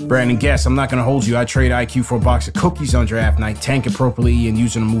 Brandon Guess, I'm not going to hold you. I trade IQ for a box of cookies on draft night, tank appropriately, and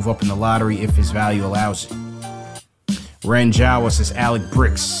use them to move up in the lottery if his value allows it. Ren Jawa says Alec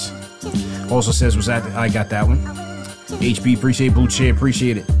Bricks. Also says, I got that one. HB, appreciate Blue Chair,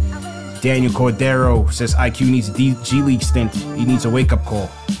 appreciate it. Daniel Cordero says IQ needs a G League stint. He needs a wake-up call.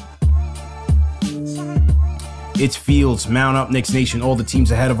 It's Fields, mount up, Knicks Nation. All the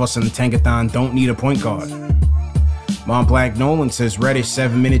teams ahead of us in the Tankathon don't need a point guard. Montblanc Nolan says Reddish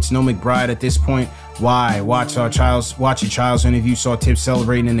 7 minutes, no McBride at this point. Why? Watch your Childs interview. Saw Tibbs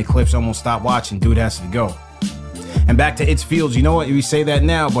celebrating in the clips. Almost stopped watching. Dude has to go. And back to It's Fields. You know what? We say that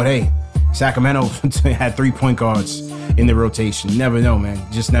now, but hey, Sacramento had 3 point guards in the rotation. You never know, man. You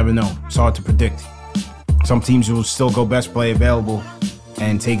just never know. It's hard to predict. Some teams will still go best play available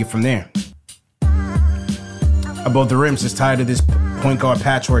and take it from there. Above the Rims is tired of this point guard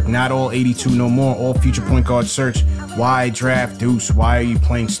patchwork. Not all 82 no more. All future point guard search. Why draft Deuce? Why are you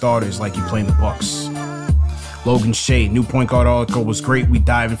playing starters like you playing the Bucks? Logan Shea, new point guard article was great. We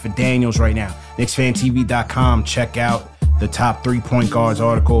diving for Daniels right now. KnicksFanTV.com. Check out the top 3 point guards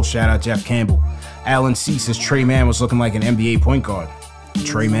article. Shout out Jeff Campbell. Alan C says Trey Mann was looking like an NBA point guard.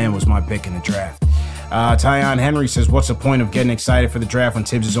 Trey Mann was my pick in the draft. Tyon Henry says, what's the point of getting excited for the draft when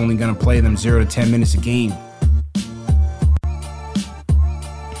Tibbs is only going to play them 0 to 10 minutes a game?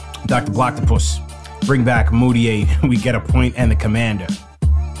 Dr. Blocktopus, bring back Moutier. We get a point and the commander.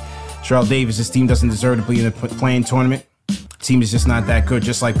 Sherrell Davis, this team doesn't deserve to be in the playing tournament. Team is just not that good.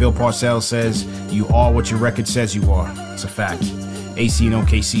 Just like Bill Parcells says, you are what your record says you are. It's a fact. AC and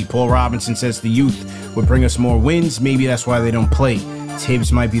OKC. Paul Robinson says the youth would bring us more wins. Maybe that's why they don't play.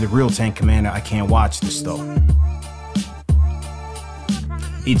 Tibbs might be the real tank commander. I can't watch this though.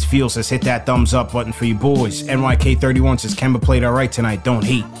 It's Feel says hit that thumbs up button for you boys. NYK31 says Kemba played all right tonight. Don't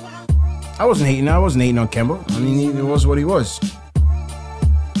hate. I wasn't hating on Kemba. I mean, he was what he was.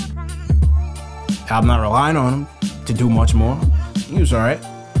 I'm not relying on him to do much more. He was all right.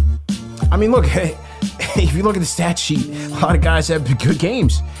 I mean, look, if you look at the stat sheet, a lot of guys have good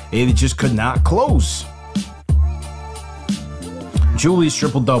games. They just could not close. Julius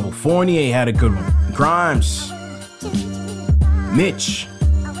triple-double. Fournier had a good one. Grimes. Mitch.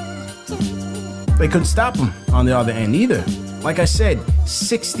 They couldn't stop him on the other end either. Like I said,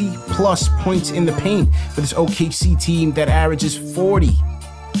 60-plus points in the paint for this OKC team that averages 40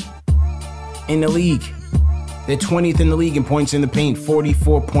 in the league. They're 20th in the league in points in the paint,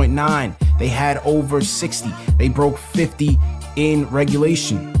 44.9. They had over 60. They broke 50 in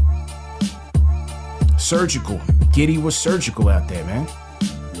regulation. Surgical. Giddey was surgical out there, man.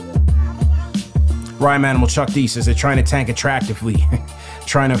 Rhyme Animal Chuck D says they're trying to tank attractively.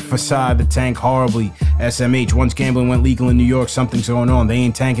 Trying to facade the tank horribly. SMH, once gambling went legal in New York, something's going on. They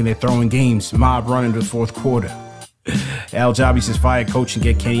ain't tanking, they're throwing games. Mob running to the fourth quarter. Al Jobby says fire coach and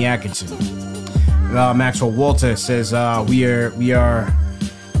get Kenny Atkinson. Maxwell Walter says we are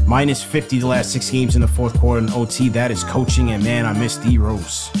minus 50 the last 6 games in the fourth quarter in OT. That is coaching, and man, I miss D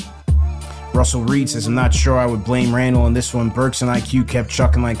Rose. Russell Reed says I'm not sure I would blame Randall on this one. Burks and IQ kept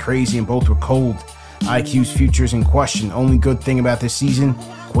chucking like crazy and both were cold. IQ's future is in question. Only good thing about this season,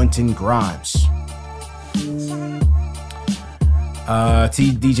 Quentin Grimes.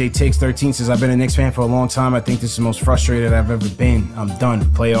 DJ Takes 13 says I've been a Knicks fan for a long time. I think this is the most frustrated I've ever been. I'm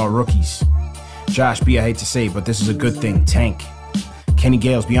done. Play all rookies. Josh B, I hate to say it, but this is a good thing. Tank. Kenny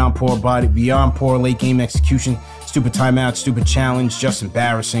Gales, beyond poor late game execution. Stupid timeout, stupid challenge, just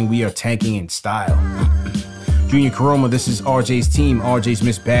embarrassing. We are tanking in style. Junior Karoma, this is RJ's team. RJ's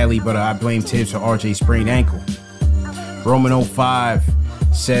missed badly, but I blame Tibbs for RJ's sprained ankle. Roman 05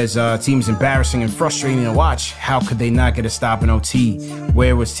 says team's embarrassing and frustrating to watch. How could they not get a stop in OT?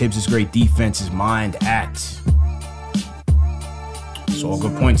 Where was Tibbs' great defense's mind at? It's all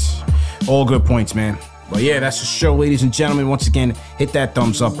good points. All good points, man. But yeah, that's the show, ladies and gentlemen. Once again, hit that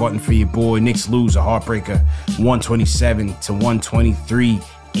thumbs up button for your boy. Knicks lose a heartbreaker, 127-123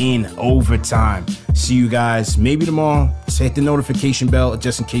 in overtime. See you guys maybe tomorrow. So hit the notification bell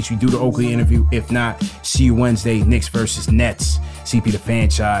just in case we do the Oakley interview. If not, see you Wednesday. Knicks versus Nets. CP the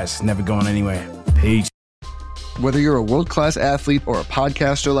franchise. Never going anywhere. Peace. Whether you're a world-class athlete or a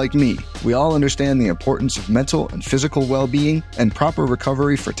podcaster like me, we all understand the importance of mental and physical well-being and proper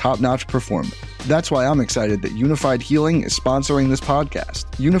recovery for top-notch performance. That's why I'm excited that Unified Healing is sponsoring this podcast.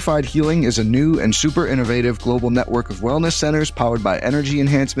 Unified Healing is a new and super innovative global network of wellness centers powered by Energy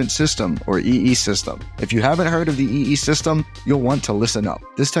Enhancement System, or EE System. If you haven't heard of the EE System, you'll want to listen up.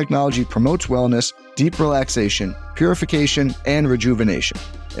 This technology promotes wellness, deep relaxation, purification, and rejuvenation.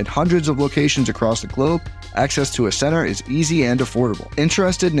 In hundreds of locations across the globe, access to a center is easy and affordable.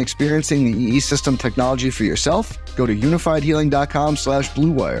 Interested in experiencing the EE System technology for yourself? Go to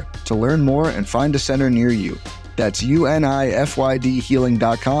unifydhealing.com/bluewire to learn more and find a center near you. That's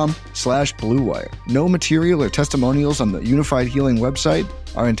unifydhealing.com/bluewire. No material or testimonials on the Unified Healing website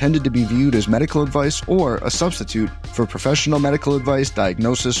are intended to be viewed as medical advice or a substitute for professional medical advice,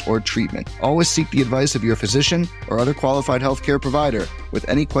 diagnosis, or treatment. Always seek the advice of your physician or other qualified healthcare provider with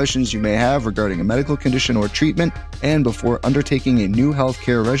any questions you may have regarding a medical condition or treatment and before undertaking a new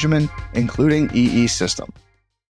healthcare regimen, including EE System.